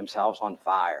catching themselves on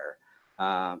fire.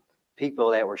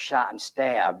 People that were shot and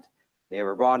stabbed, they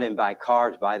were brought in by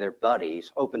cars by their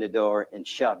buddies, opened the door and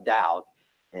shoved out,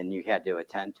 and you had to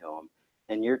attend to them.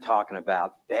 And you're talking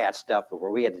about bad stuff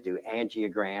where we had to do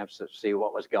angiograms to see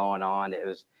what was going on. It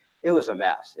was a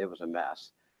mess. It was a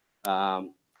mess.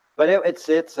 But it's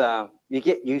you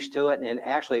get used to it, and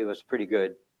actually it was a pretty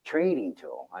good training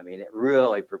tool. I mean, it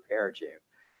really prepared you.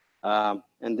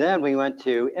 And then we went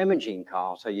to imaging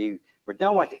call. So we're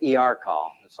done with the ER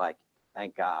call. It's like,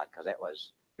 thank God, because that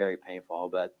was very painful.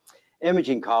 But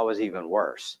imaging call was even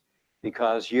worse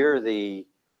because you're the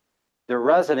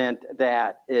resident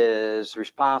that is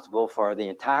responsible for the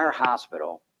entire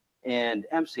hospital, and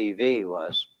MCV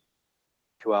was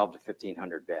 12 to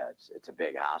 1,500 beds. It's a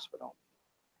big hospital.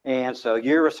 And so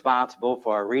you're responsible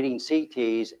for reading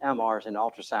CTs, MRs, and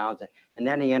ultrasounds, and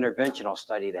any interventional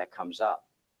study that comes up.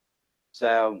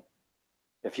 So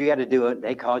if you had to do it,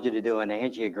 they called you to do an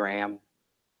angiogram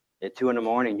at 2 in the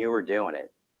morning, you were doing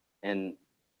it. And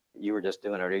you were just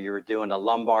doing it, or you were doing a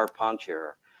lumbar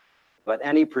puncture. But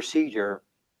any procedure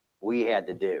we had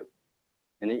to do.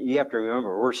 And you have to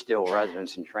remember, we're still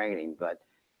residents in training, but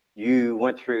you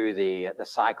went through the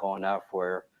cycle enough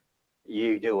where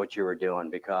you knew what you were doing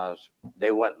because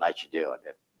they wouldn't let you do it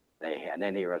if they had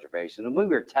any reservations. And we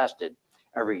were tested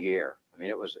every year. I mean,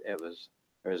 it was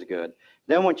good.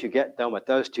 Then once you get done with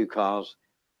those 2 calls,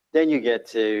 then you get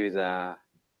to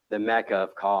the mecca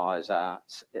of calls,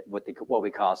 what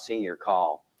we call senior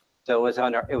call. So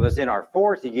it was in our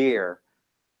 4th year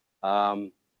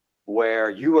where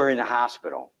you were in the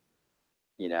hospital,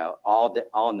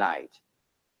 all night.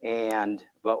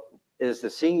 But as the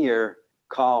senior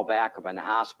call back up in the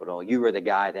hospital, you were the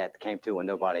guy that came to when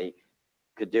nobody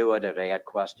could do it if they had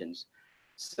questions.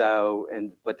 So,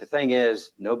 but the thing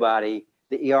is, the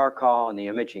ER call and the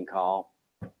imaging call,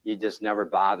 you just never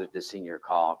bothered the senior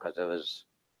call because it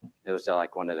was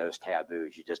like one of those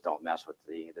taboos. You just don't mess with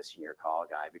the senior call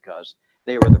guy because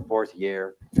they were the 4th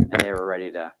year and they were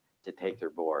ready to take their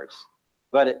boards.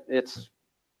 But it's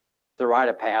the rite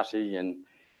of passage, and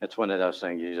it's one of those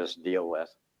things you just deal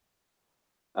with.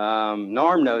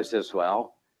 Norm knows this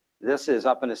well. This is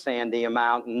up in the Sandia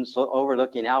Mountains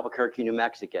overlooking Albuquerque, New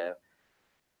Mexico.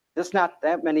 This not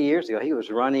that many years ago, he was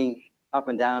running up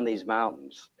and down these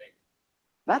mountains.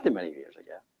 Not that many years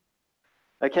ago.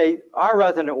 Okay, our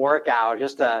resident workout,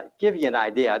 just to give you an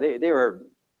idea, they were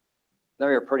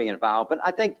pretty involved, but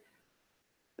I think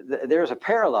there's a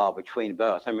parallel between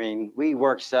both. I mean, we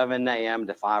work 7 a.m.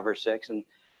 to 5 or 6, and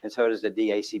so does the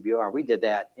DACBR. We did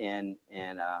that in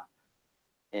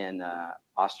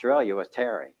Australia with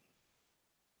Terry.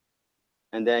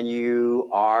 And then you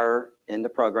are in the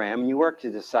program and you work to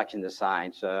the section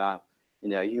assigned. So,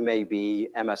 you may be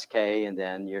MSK and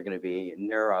then you're going to be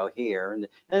neuro here. And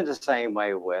it's the same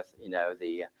way with,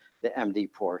 the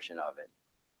MD portion of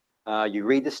it. You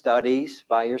read the studies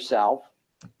by yourself,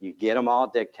 you get them all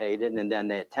dictated, and then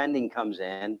the attending comes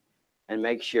in and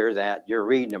makes sure that you're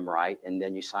reading them right, and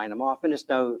then you sign them off. And it's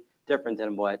no different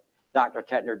than what Dr.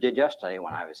 Kettner did yesterday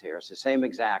when I was here. It's the same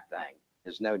exact thing.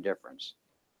 There's no difference.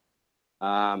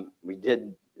 We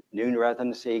did noon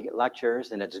residency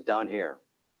lectures, and it's done here.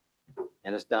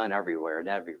 And it's done everywhere in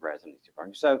every residency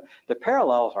program. So the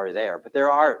parallels are there, but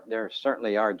there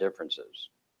certainly are differences.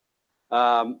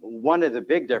 One of the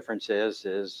big differences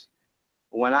is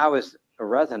when I was a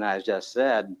resident, as I just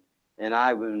said, and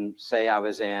I would say I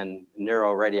was in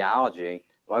neuroradiology,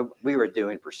 well, we were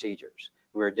doing procedures.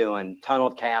 We were doing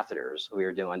tunneled catheters. We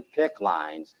were doing PICC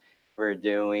lines. We're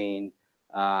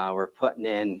putting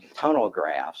in tunnel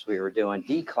grafts. We were doing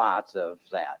declots of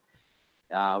that.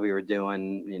 We were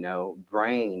doing,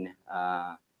 brain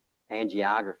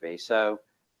angiography. So,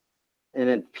 and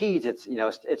in PEDS,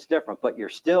 it's different, but you're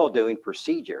still doing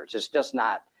procedures. It's just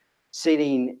not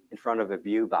sitting in front of a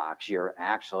view box. You're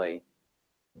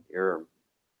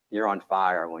on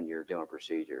fire when you're doing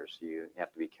procedures. You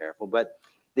have to be careful, but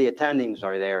the attendings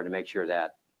are there to make sure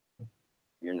that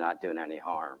you're not doing any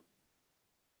harm.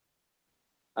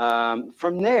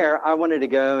 From there, I wanted to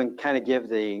go and kind of give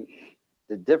the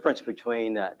difference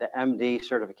between the MD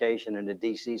certification and the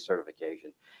DC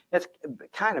certification. It's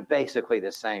kind of basically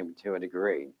the same to a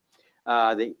degree.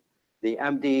 The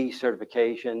MD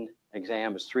certification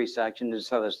exam is 3 sections, and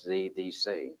so is the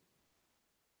DC.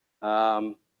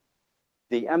 The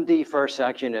MD first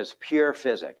section is pure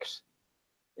physics.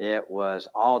 It was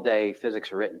all day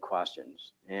physics written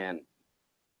questions, and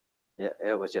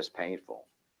it was just painful.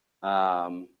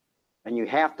 And you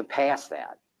have to pass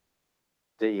that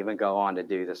to even go on to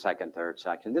do the second, third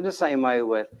section. In the same way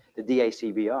with the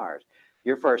DACBRs.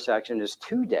 Your first section is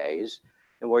 2 days,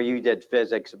 and where you did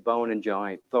physics, bone and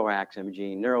joint, thorax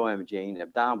imaging, neuroimaging,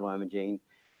 abdominal imaging,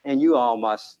 and you all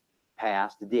must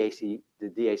pass. The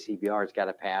DACBR's got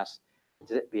to pass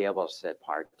to be able to sit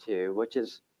part 2, which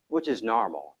is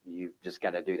normal. You've just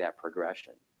got to do that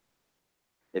progression.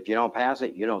 If you don't pass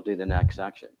it, you don't do the next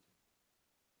section.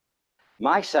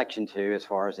 My section 2, as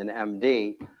far as an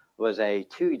MD, was a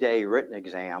 2-day written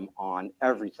exam on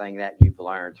everything that you've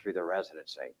learned through the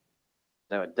residency.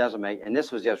 So it doesn't make, and this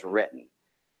was just written.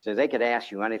 So they could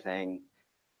ask you anything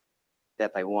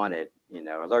that they wanted, you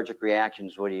know, allergic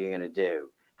reactions, what are you going to do?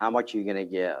 How much are you going to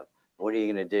give? What are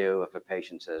you going to do if a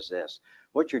patient says this?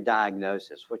 What's your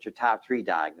diagnosis? What's your top 3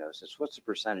 diagnosis? What's the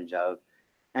percentage of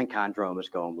enchondromas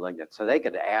going malignant? So they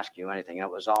could ask you anything. It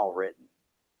was all written.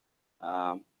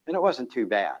 And it wasn't too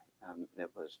bad. It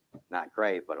was not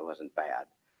great, but it wasn't bad.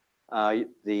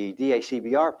 The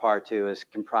DACBR Part 2 is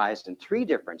comprised in 3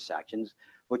 different sections,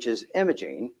 which is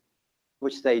imaging,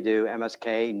 which they do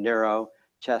MSK, neuro,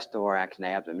 chest, thorax, and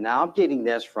abdomen. Now, I'm getting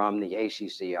this from the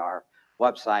ACCR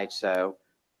website, so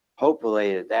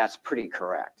hopefully that's pretty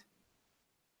correct.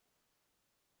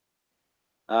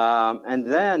 And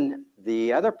then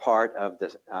the other part of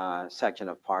this section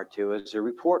of Part 2 is the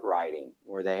report writing,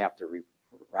 where they have to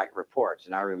write reports.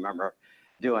 And I remember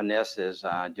doing this is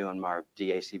doing my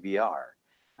DACBR.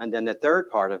 And then the third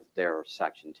part of their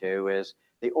section 2 is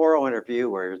the oral interview,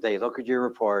 where they look at your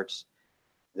reports,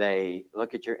 they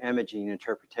look at your imaging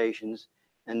interpretations,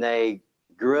 and they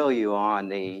grill you on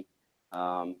the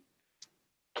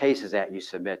cases that you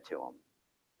submit to them.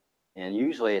 And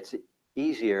usually it's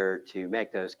easier to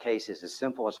make those cases as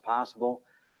simple as possible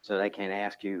so they can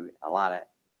ask you a lot of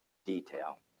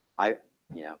detail. I,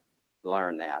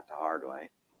 learned that the hard way.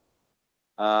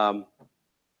 So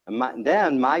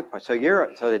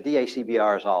the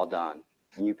DACBR is all done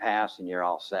and you pass and you're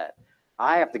all set.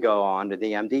 I have to go on to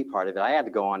the MD part of it. I had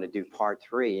to go on to do Part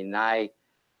 3, and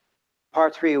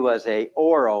Part 3 was a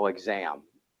oral exam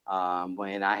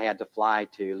when I had to fly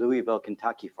to Louisville,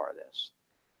 Kentucky for this.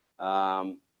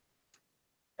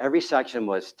 Every section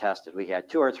was tested. We had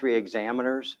 2 or 3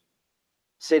 examiners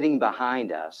sitting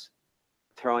behind us,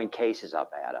 throwing cases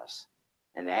up at us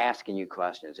and asking you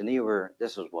questions. And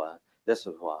this was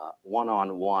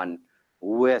one-on-one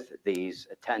with these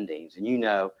attendings. And you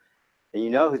know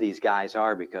who these guys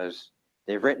are because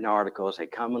they've written articles, they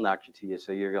come and lecture to you.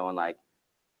 So you're going like,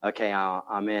 okay,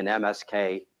 I'm in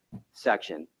MSK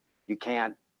section. You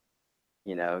can't,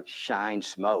 shine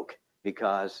smoke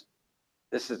because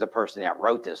this is the person that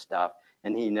wrote this stuff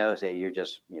and he knows that you're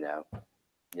just,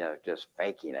 just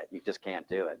faking it. You just can't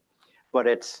do it. But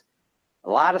it's a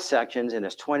lot of sections and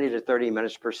it's 20 to 30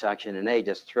 minutes per section and they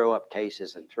just throw up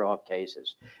cases and throw up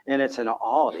cases. And it's in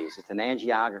all of these. It's an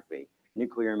angiography,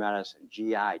 nuclear medicine,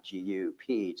 GI, GU,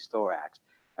 peds, thorax,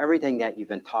 everything that you've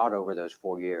been taught over those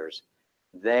 4 years,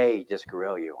 they just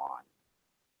grill you on.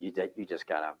 You just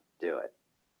gotta do it.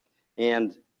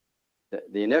 And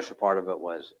the initial part of it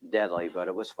was deadly, but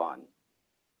it was fun.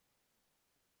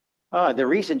 The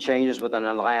recent changes within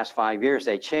the last 5 years,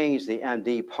 they changed the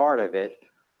MD part of it,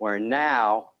 where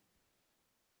now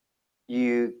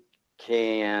you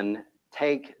can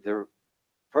take the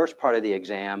first part of the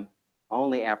exam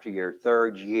only after your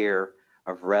 3rd year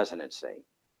of residency,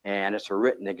 and it's a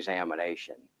written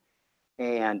examination.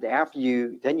 And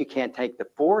then you can't take the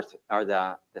 4th or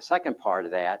the second part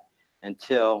of that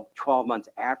until 12 months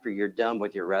after you're done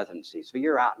with your residency. So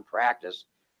you're out in practice,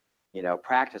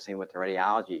 practicing with the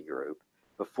radiology group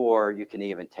before you can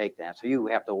even take that. So you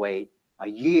have to wait a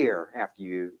year after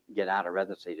you get out of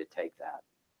residency to take that.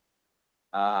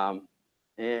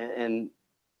 And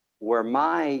where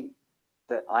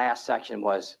the last section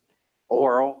was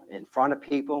oral in front of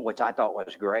people, which I thought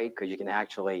was great because you can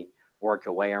actually work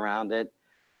your way around it.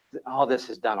 All this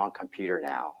is done on computer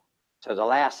now. So the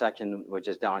last section, which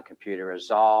is done on computer,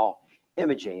 is all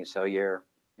imaging. So you're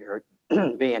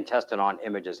being tested on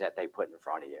images that they put in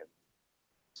front of you.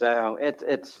 So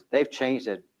they've changed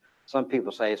it. Some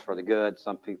people say it's for the good.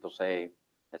 Some people say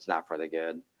it's not for the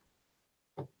good.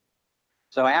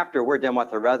 So after we're done with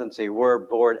the residency, we're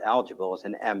board eligible as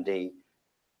an MD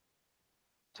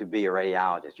to be a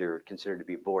radiologist. You're considered to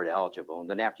be board eligible. And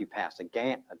then after you pass the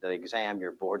exam,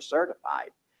 you're board certified,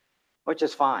 which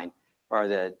is fine. For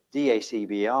the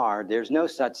DACBR, there's no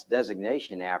such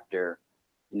designation after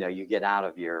you get out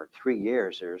of your 3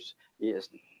 years. There's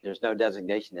no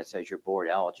designation that says you're board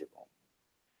eligible.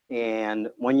 And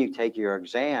when you take your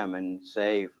exam and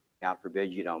say, God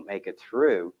forbid, you don't make it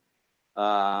through,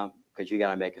 because you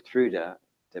got to make it through to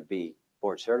be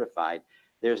board certified,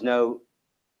 there's no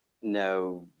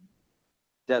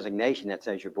designation that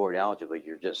says you're board eligible.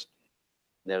 There's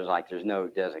no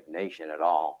designation at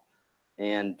all.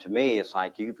 And to me, it's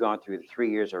like you've gone through the 3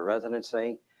 years of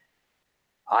residency.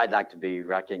 I'd like to be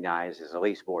recognized as at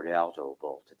least board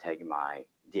eligible to take my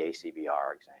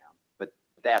DACBR exam. But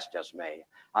that's just me.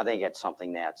 I think it's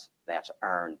something that's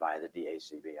earned by the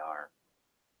DACBR.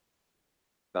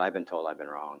 But I've been told I've been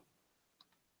wrong.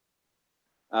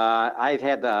 I've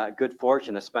had the good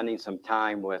fortune of spending some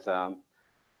time with a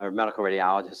medical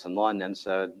radiologist in London.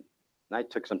 So And I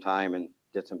took some time and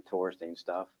did some touristing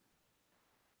stuff.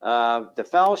 The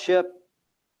fellowship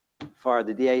for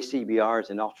the DACBR is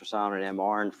in ultrasound and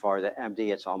MR, and for the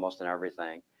MD, it's almost in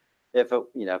everything. If it,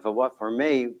 if it was for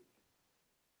me,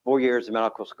 4 years of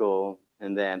medical school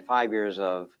and then 5 years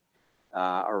of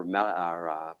radiology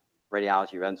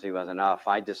residency was enough,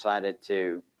 I decided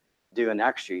to do an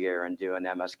extra year and do an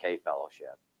MSK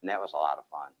fellowship, and that was a lot of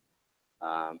fun.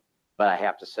 But I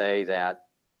have to say that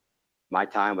my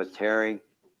time with Terry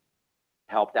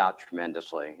helped out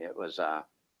tremendously. It was a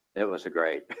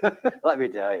great, let me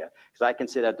tell you, because I can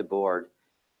sit at the board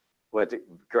with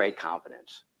great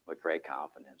confidence,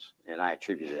 and I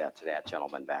attributed that to that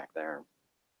gentleman back there.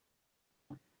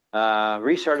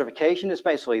 Recertification is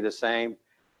basically the same.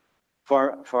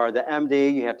 For the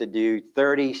MD, you have to do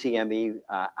 30 CME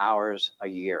hours a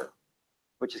year,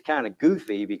 which is kind of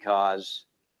goofy because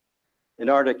in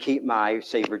order to keep my,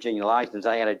 say, Virginia license,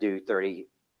 I had to do 30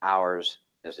 hours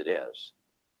as it is.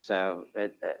 So,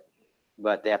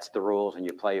 but that's the rules and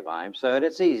you play by them. So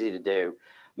it's easy to do.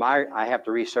 I have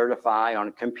to recertify on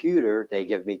a computer. They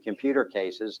give me computer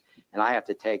cases and I have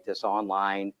to take this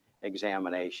online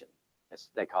examination.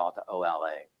 They call it the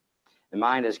OLA. And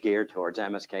mine is geared towards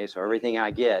MSK, so everything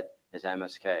I get is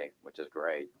MSK, which is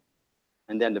great.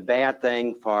 And then the bad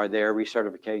thing for their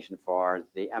recertification for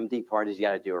the MD part is you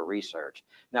got to do a research.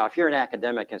 Now, if you're an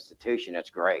academic institution, it's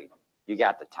great. You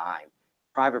got the time.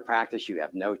 Private practice, you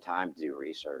have no time to do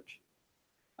research.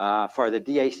 For the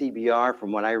DACBR,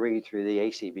 from what I read through the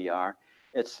ACBR,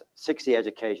 it's 60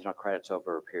 educational credits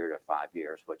over a period of 5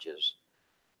 years, which is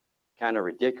kind of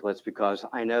ridiculous because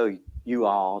I know you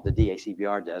all, the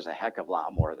DACBR does a heck of a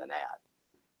lot more than that,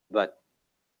 but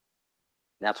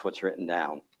that's what's written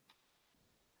down.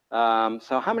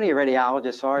 So how many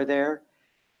radiologists are there?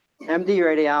 MD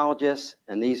radiologists,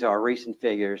 and these are recent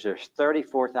figures, there's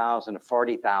 34,000 to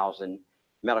 40,000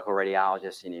 medical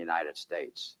radiologists in the United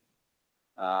States.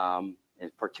 And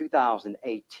for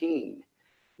 2018,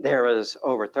 there was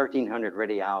over 1,300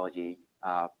 radiology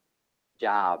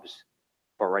jobs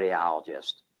for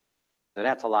radiologists. So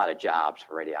that's a lot of jobs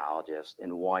for radiologists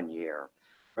in 1 year.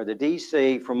 For the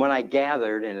DC, from what I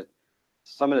gathered, and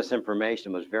some of this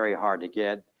information was very hard to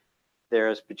get,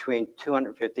 there's between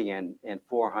 250 and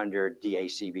 400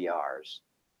 DACBRs.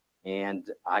 And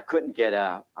I couldn't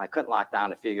lock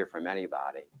down a figure from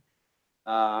anybody.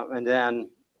 And then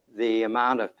the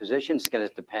amount of positions is going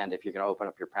to depend if you're going to open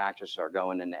up your practice or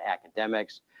going into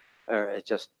academics, or it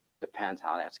just depends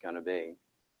how that's going to be.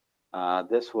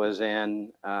 This was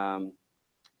in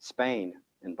Spain,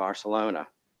 in Barcelona.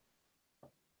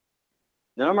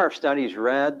 The number of studies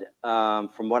read,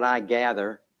 from what I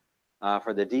gather,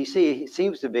 for the DC, it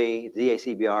seems to be the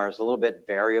DACBR is a little bit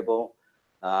variable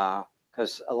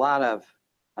because a lot of,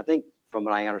 I think from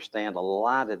what I understand, a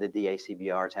lot of the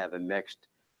DACBRs have a mixed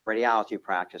radiology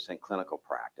practice and clinical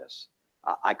practice.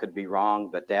 I could be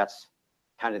wrong, but that's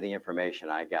kind of the information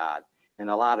I got. And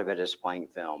a lot of it is playing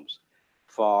films.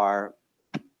 For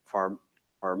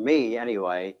me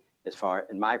anyway, as far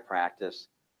in my practice,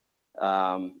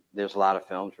 there's a lot of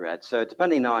films read. So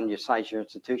depending on your size, your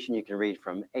institution, you can read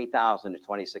from 8,000 to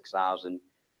 26,000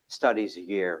 studies a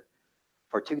year.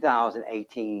 For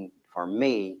 2018, for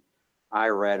me, I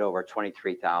read over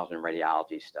 23,000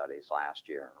 radiology studies last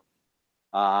year.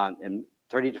 And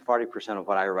 30 to 40% of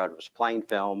what I read was plain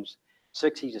films.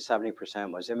 60 to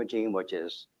 70% was imaging, which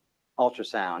is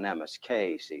ultrasound,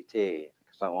 MSK, CT,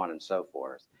 so on and so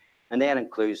forth. And that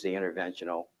includes the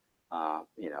interventional,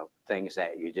 things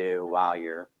that you do while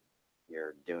you're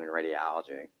doing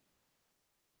radiology.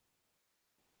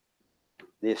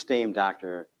 The esteemed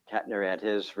Dr. Kettner at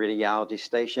his radiology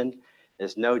station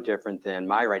is no different than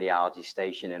my radiology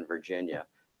station in Virginia.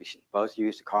 We both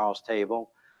use the Carl's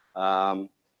table.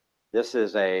 This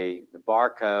is the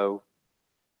Barco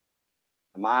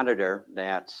monitor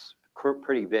that's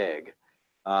pretty big.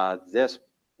 This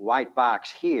white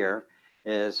box here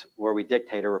is where we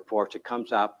dictate a report. It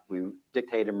comes up, we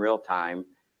dictate in real time,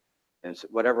 and so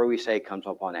whatever we say comes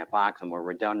up on that box, and when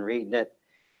we're done reading it,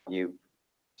 you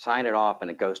sign it off and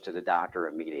it goes to the doctor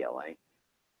immediately.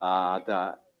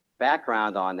 The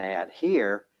background on that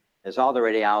here is all the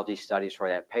radiology studies for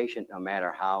that patient, no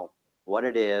matter what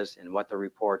it is and what the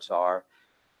reports are,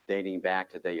 dating back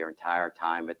to your entire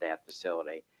time at that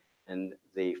facility. And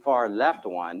the far left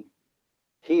one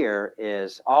here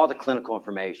is all the clinical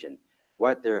information,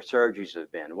 what their surgeries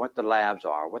have been, what the labs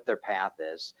are, what their path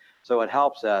is. So it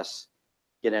helps us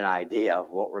get an idea of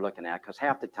what we're looking at, because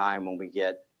half the time when we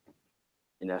get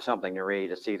something to read,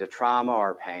 it's either trauma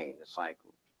or pain. It's like,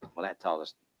 well, that tells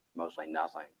us mostly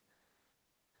nothing.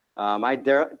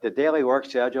 The daily work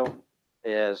schedule,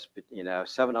 is,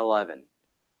 7-Eleven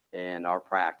in our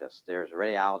practice. There's a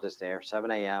radiologist there, 7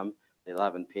 a.m. to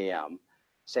 11 p.m.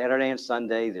 Saturday and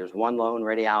Sunday, there's one lone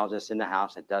radiologist in the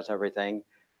house that does everything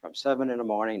from 7 in the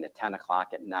morning to 10 o'clock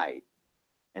at night.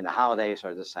 And the holidays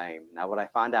are the same. Now, what I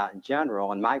found out in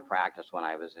general in my practice when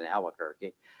I was in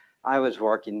Albuquerque, I was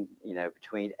working,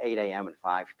 between 8 a.m. and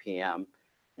 5 p.m.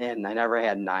 And I never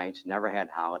had nights, never had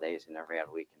holidays, and never had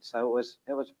weekends. So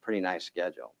it was a pretty nice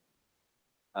schedule.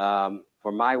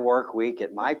 For my work week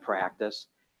at my practice,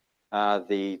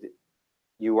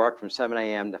 you work from 7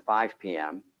 a.m. to 5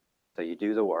 p.m. So you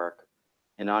do the work.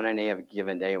 And on any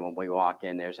given day when we walk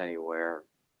in, there's anywhere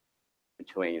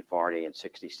between 40 and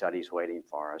 60 studies waiting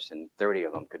for us, and 30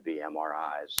 of them could be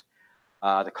MRIs.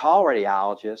 The call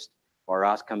radiologist for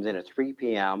us comes in at 3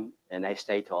 p.m. and they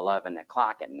stay till 11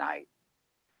 o'clock at night.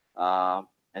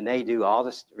 And they do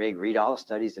read all the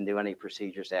studies and do any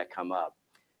procedures that come up.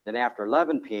 Then after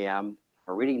 11 p.m.,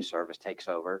 a reading service takes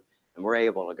over and we're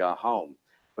able to go home.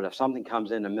 But if something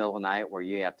comes in the middle of the night where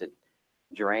you have to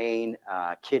drain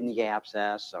a kidney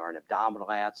abscess or an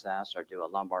abdominal abscess or do a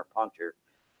lumbar puncture,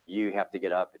 you have to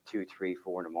get up at 2, 3,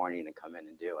 4 in the morning and come in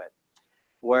and do it.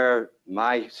 Where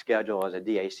my schedule as a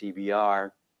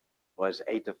DACBR was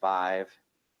 8 to 5.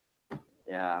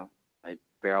 Yeah, I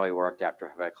barely worked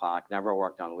after 5 o'clock, never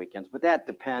worked on weekends, but that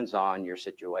depends on your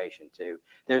situation too.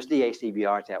 There's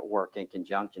DACBRs that work in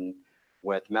conjunction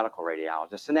with medical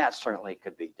radiologists, and that certainly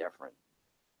could be different.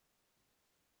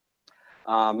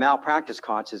 Malpractice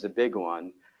costs is a big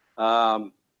one.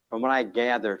 From what I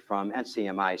gathered from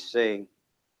NCMIC,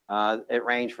 it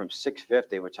ranged from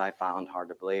 $650, which I found hard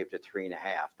to believe, to $3,500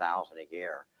 a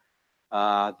year.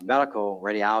 Medical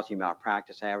radiology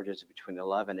malpractice averages between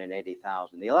 $11,000 and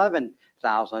 $80,000. The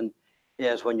 $11,000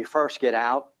 is when you first get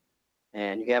out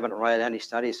and you haven't read any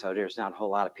studies, so there's not a whole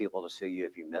lot of people to sue you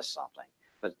if you miss something.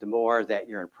 But the more that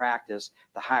you're in practice,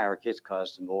 the higher it gets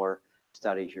because the more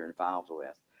studies you're involved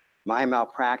with. My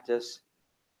malpractice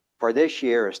for this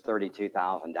year is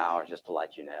 $32,000, just to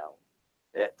let you know.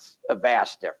 It's a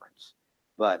vast difference,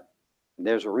 but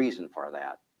there's a reason for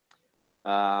that.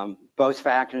 Both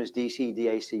factors, DC,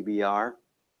 DACBR,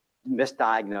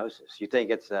 misdiagnosis. You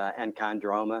think it's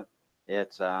enchondroma,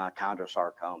 it's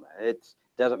chondrosarcoma. It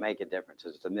doesn't make a difference.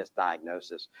 It's a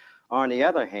misdiagnosis. On the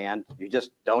other hand, you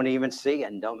just don't even see it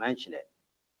and don't mention it.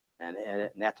 And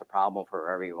that's a problem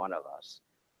for every one of us.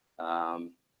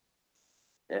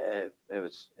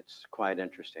 It's quite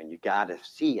interesting. You got to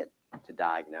see it to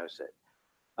diagnose it.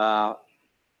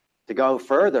 To go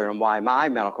further and why my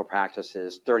medical practice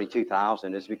is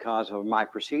 $32,000 is because of my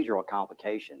procedural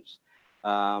complications.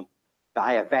 I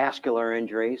have vascular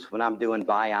injuries. When I'm doing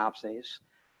biopsies,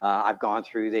 I've gone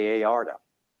through the aorta.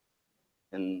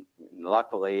 And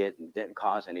luckily it didn't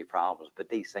cause any problems, but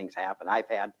these things happen.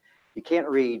 You can't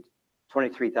read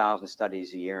 23,000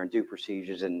 studies a year and do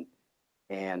procedures and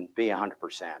be 100%.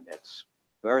 It's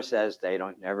whoever says they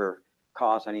don't never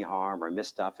cause any harm or miss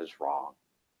stuff is wrong.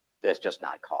 It's just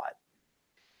not caught.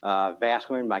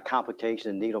 Vascular, my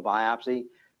complication in needle biopsy,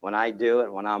 when I do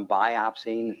it, when I'm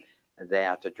biopsying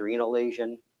that adrenal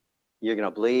lesion, you're going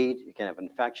to bleed, you can have an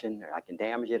infection, or I can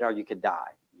damage it, or you could die.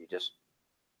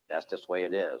 That's just the way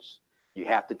it is. You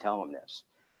have to tell them this.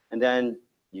 And then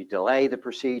you delay the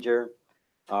procedure,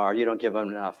 or you don't give them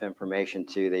enough information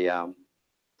to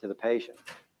the patient.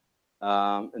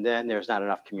 And then there's not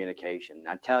enough communication.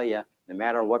 I tell you, no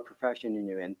matter what profession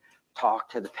you're in, talk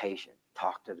to the patient,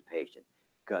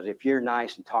 Because if you're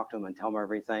nice and talk to them and tell them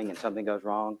everything and something goes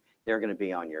wrong, they're going to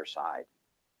be on your side.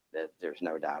 There's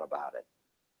no doubt about it.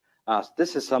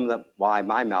 This is why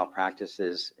my malpractice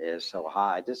is so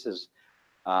high. This is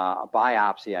a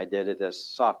biopsy I did of this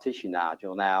soft tissue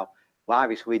nodule. Now, well,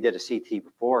 obviously we did a CT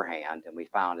beforehand and we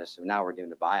found this, so now we're doing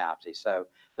the biopsy. So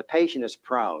the patient is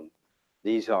prone.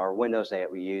 These are windows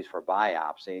that we use for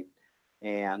biopsy.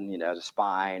 And the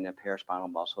spine and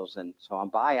paraspinal muscles, and so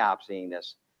I'm biopsying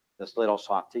this little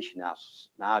soft tissue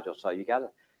nodule. So you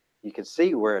can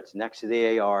see where it's next to the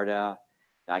aorta.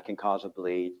 That can cause a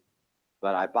bleed,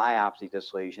 but I biopsied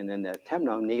this lesion, and the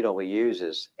temno needle we use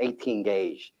is 18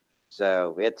 gauge,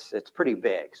 so it's pretty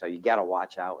big. So you got to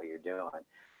watch out what you're doing.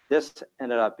 This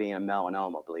ended up being a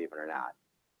melanoma, believe it or not.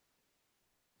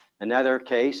 Another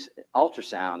case,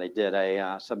 ultrasound. They did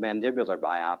a submandibular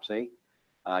biopsy.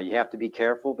 You have to be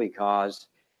careful because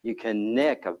you can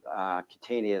nick a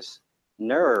cutaneous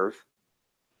nerve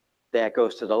that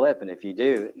goes to the lip. And if you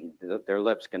do, their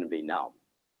lip's going to be numb.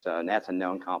 And that's a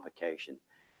known complication.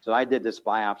 So I did this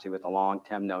biopsy with a long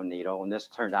temno needle, and this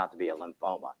turned out to be a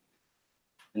lymphoma.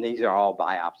 And these are all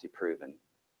biopsy proven.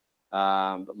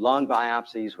 Lung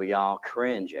biopsies, we all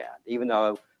cringe at. Even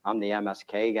though I'm the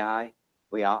MSK guy,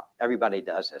 everybody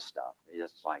does this stuff.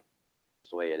 It's like,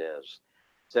 it's the way it is.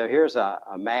 So here's a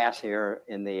mass here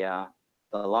in the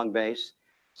lung base.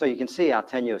 So you can see how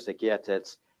tenuous it gets.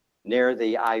 It's near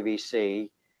the IVC.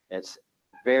 It's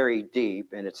very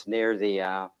deep, and it's near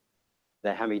the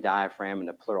hemidiaphragm and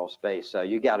the pleural space. So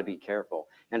you got to be careful.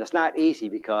 And it's not easy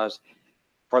because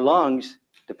for lungs,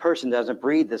 the person doesn't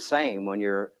breathe the same when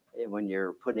you're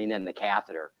putting in the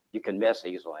catheter. You can miss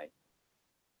easily.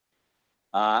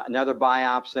 Another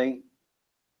biopsy.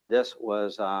 This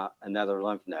was another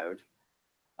lymph node.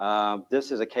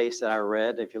 This is a case that I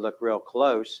read. If you look real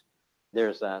close,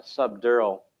 there's a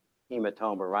subdural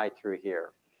hematoma right through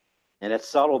here. And it's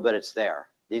subtle, but it's there.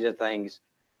 These are things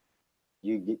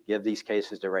you give these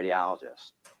cases to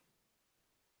radiologists.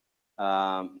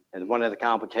 And one of the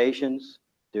complications,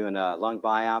 doing a lung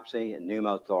biopsy and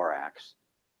pneumothorax.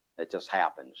 It just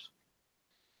happens.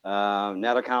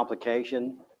 Another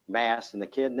complication, mass in the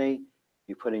kidney.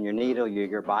 You put in your needle,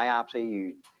 your biopsy,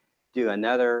 you do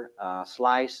another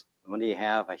slice when you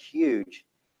have a huge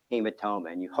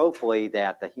hematoma. And you hopefully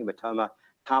that the hematoma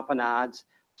tamponades,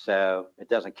 so it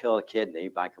doesn't kill the kidney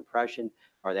by compression,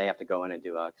 or they have to go in and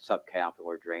do a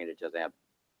subcapillary drainage of that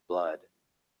blood.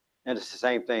 And it's the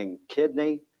same thing,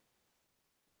 kidney,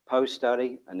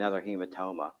 post-study, another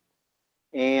hematoma.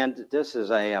 And this is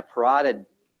a parotid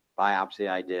biopsy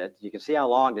I did. You can see how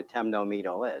long the temno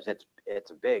needle is.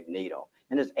 It's a big needle,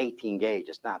 and it's 18 gauge.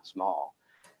 It's not small.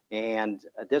 And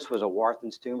this was a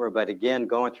Warthin's tumor, but again,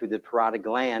 going through the parotid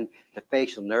gland, the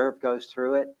facial nerve goes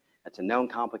through it. It's a known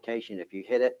complication. If you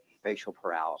hit it, facial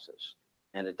paralysis,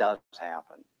 and it does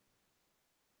happen.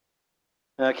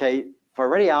 Okay, for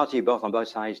radiology, both on both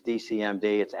sides, DCMD,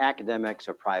 it's academics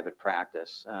or private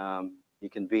practice. You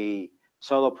can be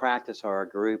solo practice or a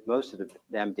group. Most of the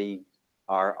MD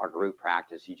are group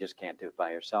practice. You just can't do it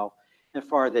by yourself. And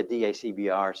for the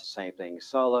DACBR, it's the same thing.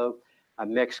 Solo, a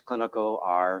mixed clinical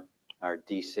or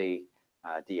DC,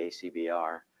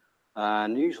 DACBR.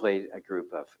 And usually a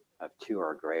group of 2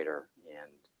 or greater.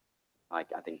 And like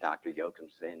I think Dr.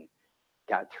 Jochimson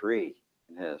got 3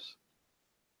 in his.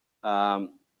 The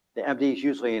MD is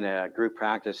usually in a group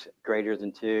practice greater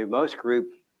than 2. Most group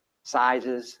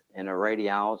sizes in a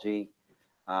radiology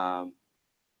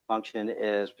function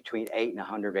is between 8 and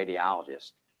 100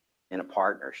 radiologists in a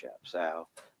partnership. So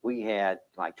we had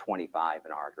like 25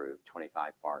 in our group,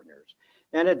 25 partners.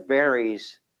 And it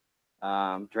varies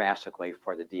drastically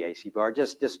for the DACBR.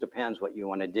 Just depends what you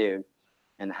want to do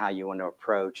and how you want to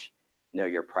approach,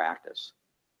 your practice.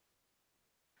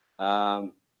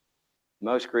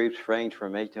 Most groups range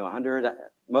from 8 to 100.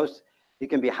 You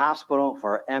can be hospital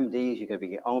for MDs. You can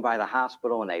be owned by the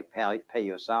hospital and they pay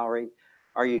you a salary,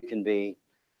 or you can be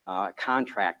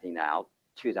contracting out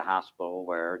to the hospital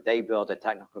where they build a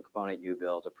technical component, you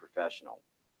build a professional.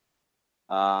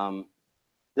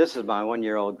 This is my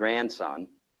 1-year-old grandson.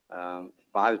 I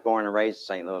was born and raised in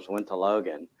St. Louis, went to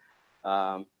Logan.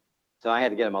 So I had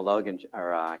to get him a Logan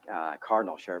or a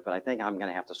Cardinal shirt, but I think I'm going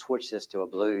to have to switch this to a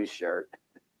Blues shirt.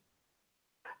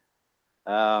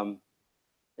 And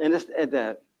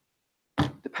the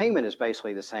payment is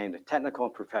basically the same, the technical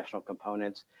and professional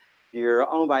components. You're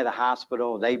owned by the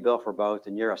hospital, they bill for both,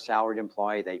 and you're a salaried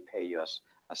employee, they pay you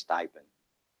a stipend.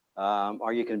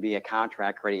 Or you can be a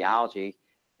contract radiology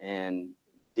and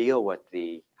deal with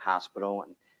the hospital,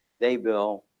 and they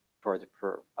bill for the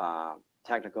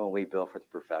technical, we bill for the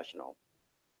professional.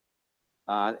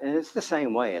 And it's the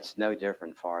same way, it's no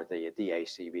different for the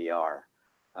DACBR.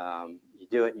 You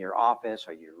do it in your office,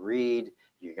 or you read,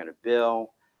 you're going to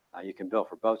bill. You can bill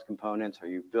for both components, or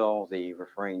you bill the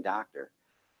referring doctor.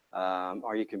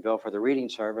 Or you can bill for the reading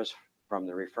service from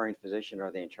the referring physician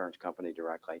or the insurance company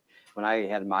directly. When I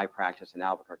had my practice in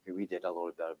Albuquerque, we did a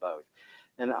little bit of both.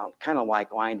 And I'm kind of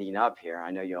like winding up here. I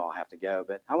know you all have to go,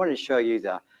 but I wanted to show you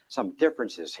some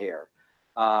differences here.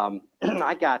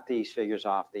 I got these figures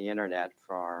off the internet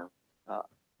for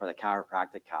the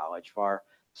chiropractic college. For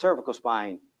cervical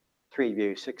spine, 3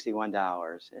 views,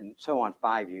 $61, and so on,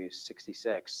 5 views,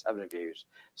 $66, 7 views,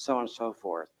 so on and so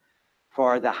forth.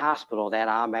 For the hospital that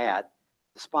I'm at,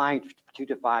 the spine 2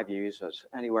 to 5 views was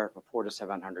anywhere from $400 to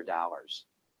 $700.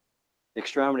 The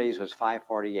extremities was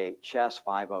 $548, chest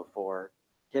 $504,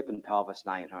 hip and pelvis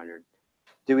 $900.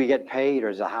 Do we get paid, or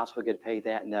does the hospital get paid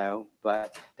that? No,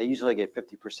 but they usually get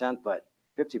 50%, but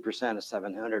 50% of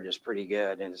 700 is pretty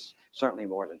good, and it's certainly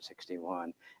more than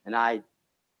 61. And I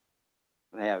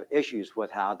have issues with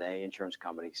how the insurance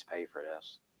companies pay for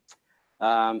this.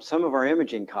 Some of our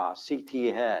imaging costs,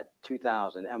 CT head,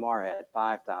 $2,000, MR head,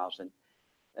 $5,000,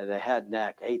 the head,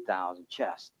 neck, $8,000,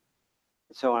 chest,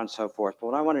 so on and so forth. But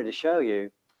what I wanted to show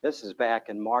you, this is back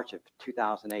in March of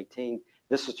 2018.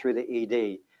 This is through the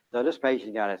ED. So this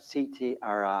patient got a CT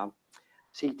or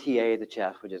CTA of the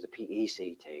chest, which is a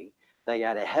PECT. They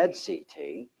got a head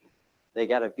CT. They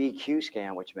got a VQ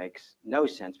scan, which makes no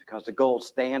sense because the gold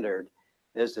standard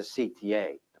is the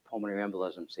CTA, the pulmonary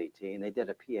embolism CT, and they did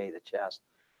a PA of the chest.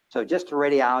 So just a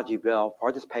radiology bill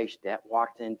for this patient that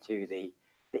walked into the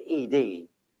ED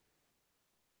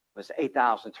was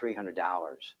 $8,300.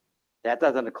 That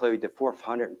doesn't include the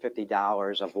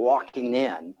 $450 of walking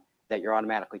in that you're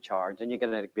automatically charged, and you're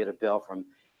going to get a bill from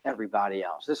everybody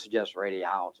else. This is just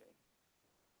radiology.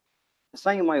 The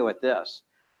same way with this.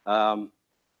 And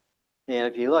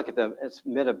if you look at it's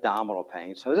mid-abdominal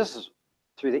pain. So this is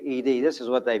through the ED. This is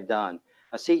what they've done.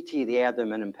 A CT of the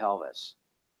abdomen and pelvis.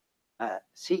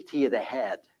 CT of the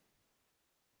head.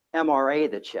 MRA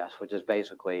of the chest, which is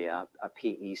basically a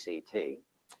PECT.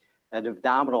 An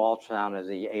abdominal ultrasound of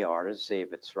the AR to see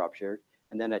if it's ruptured.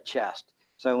 And then a chest.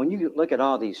 So when you look at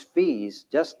all these fees,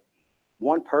 just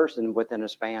one person within a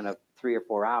span of 3 or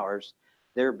 4 hours,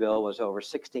 their bill was over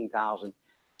 $16,000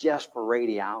 just for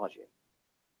radiology.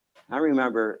 I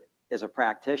remember as a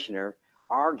practitioner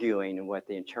arguing with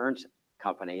the insurance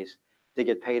companies to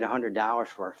get paid $100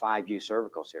 for a 5U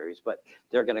cervical series, but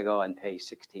they're going to go and pay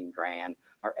 16 grand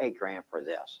or 8 grand for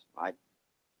this. I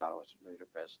thought it was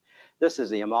ludicrous. This is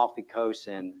the Amalfi Coast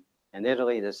in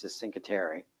Italy. This is Cinque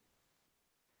Terre.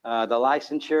 The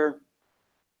licensure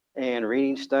and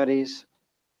reading studies.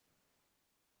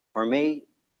 For me,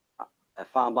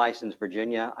 if I'm licensed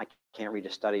Virginia, I can't read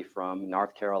a study from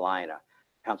North Carolina,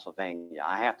 Pennsylvania.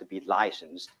 I have to be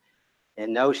licensed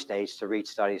in those states to read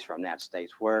studies from that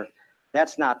states, where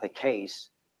that's not the case,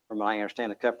 from what I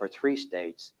understand, except for 3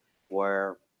 states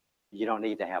where you don't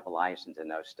need to have a license in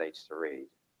those states to read,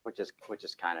 which is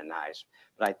kind of nice.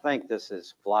 But I think this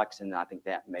is flux, and I think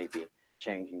that may be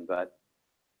changing. But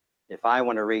if I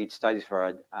want to read studies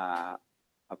for a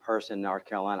person in North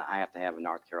Carolina, I have to have a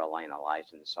North Carolina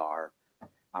license, or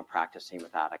I'm practicing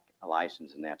without a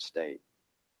license in that state.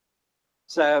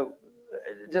 So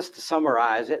just to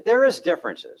summarize it, there is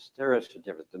differences. There is a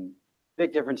difference. The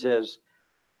big difference is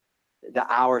the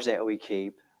hours that we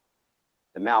keep,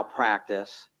 the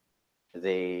malpractice,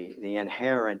 the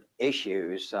inherent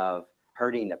issues of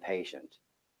hurting the patient.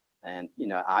 And, you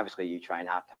know, obviously you try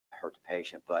not to hurt the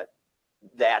patient, but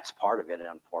that's part of it,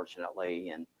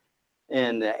 unfortunately.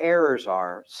 And the errors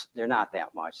they're not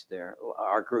that much.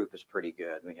 Our group is pretty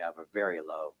good. We have a very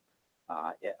low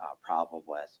problem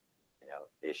with, you know,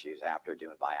 issues after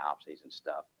doing biopsies and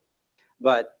stuff.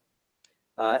 But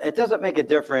it doesn't make a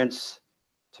difference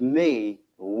to me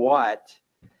what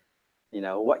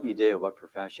you do, what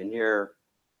profession.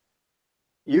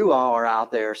 You all are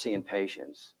out there seeing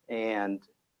patients, and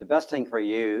the best thing for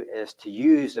you is to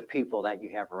use the people that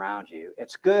you have around you.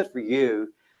 It's good for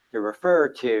you to refer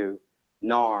to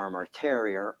NARM or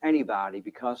Terry or anybody,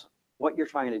 because what you're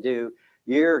trying to do,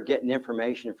 you're getting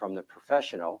information from the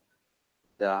professional,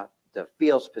 the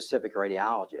field-specific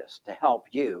radiologist, to help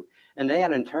you, and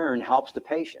that in turn helps the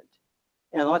patient.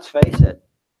 And let's face it,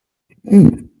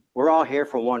 we're all here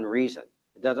for one reason.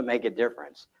 It doesn't make a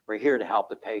difference. We're here to help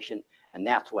the patient, and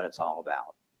that's what it's all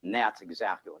about. And that's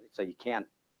exactly what it is. So you can't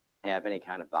have any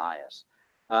kind of bias.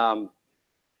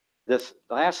 This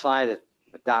last slide is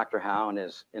with Dr. Howe and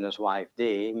his wife,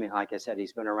 Dee. I mean, like I said,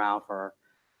 he's been around for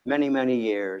many, many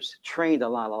years, trained a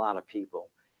lot of people.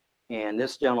 And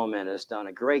this gentleman has done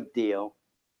a great deal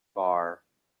for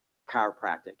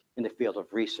chiropractic in the field of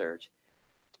research,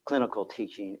 clinical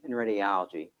teaching, and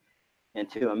radiology. And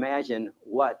to imagine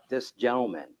what this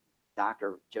gentleman,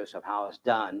 Dr. Joseph Howe, has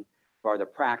done for the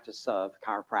practice of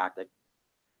chiropractic,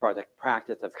 for the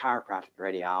practice of chiropractic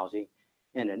radiology,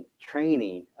 and the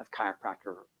training of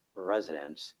chiropractor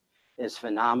residents is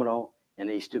phenomenal, and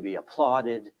needs to be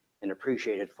applauded and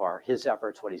appreciated for his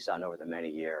efforts, what he's done over the many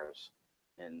years.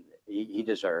 And he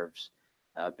deserves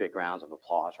big rounds of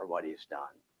applause for what he's done.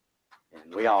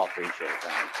 And we all appreciate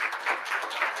that.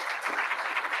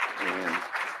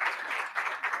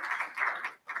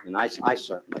 And I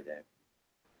certainly do.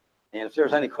 And if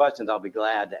there's any questions, I'll be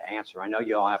glad to answer. I know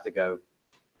you all have to go,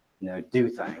 do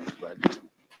things, but.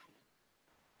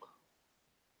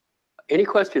 Any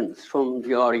questions from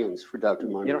the audience for Dr.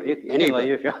 Montileone?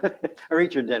 Anybody, or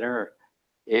eat your dinner.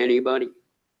 Anybody?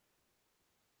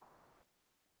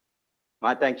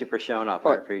 I thank you for showing up.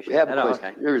 I appreciate it. it.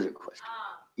 Okay. There is a question.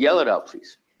 Yell it out,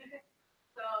 please.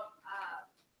 So,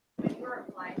 when you were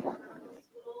applying for medical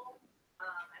school,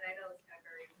 and I know it's kind of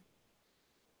very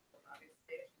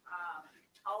obviously,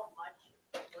 how much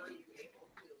were you able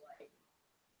to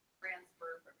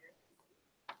transfer from your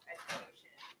education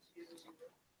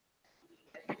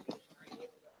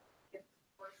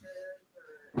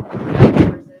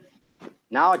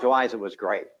Knowledge-wise, it was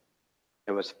great.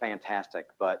 It was fantastic,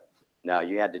 but no,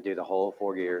 you had to do the whole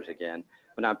 4 years again.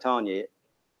 But I'm telling you,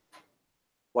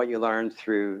 what you learned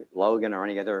through Logan or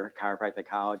any other chiropractic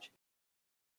college,